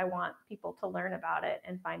 but I want people to learn about it,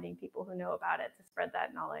 and finding people who know about it to spread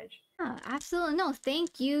that knowledge. Yeah, absolutely. No,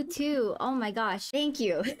 thank you too. Oh my gosh. Thank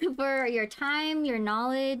you for your time, your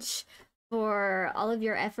knowledge, for all of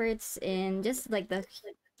your efforts in just like the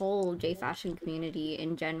whole J fashion community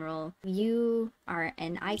in general. You are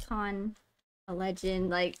an icon, a legend.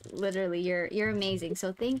 Like literally, you're amazing.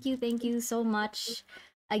 So thank you so much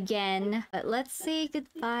again. But let's say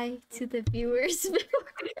goodbye to the viewers.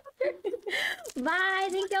 Bye.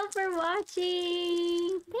 Thank y'all for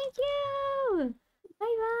watching. Thank you.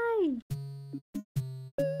 Bye bye.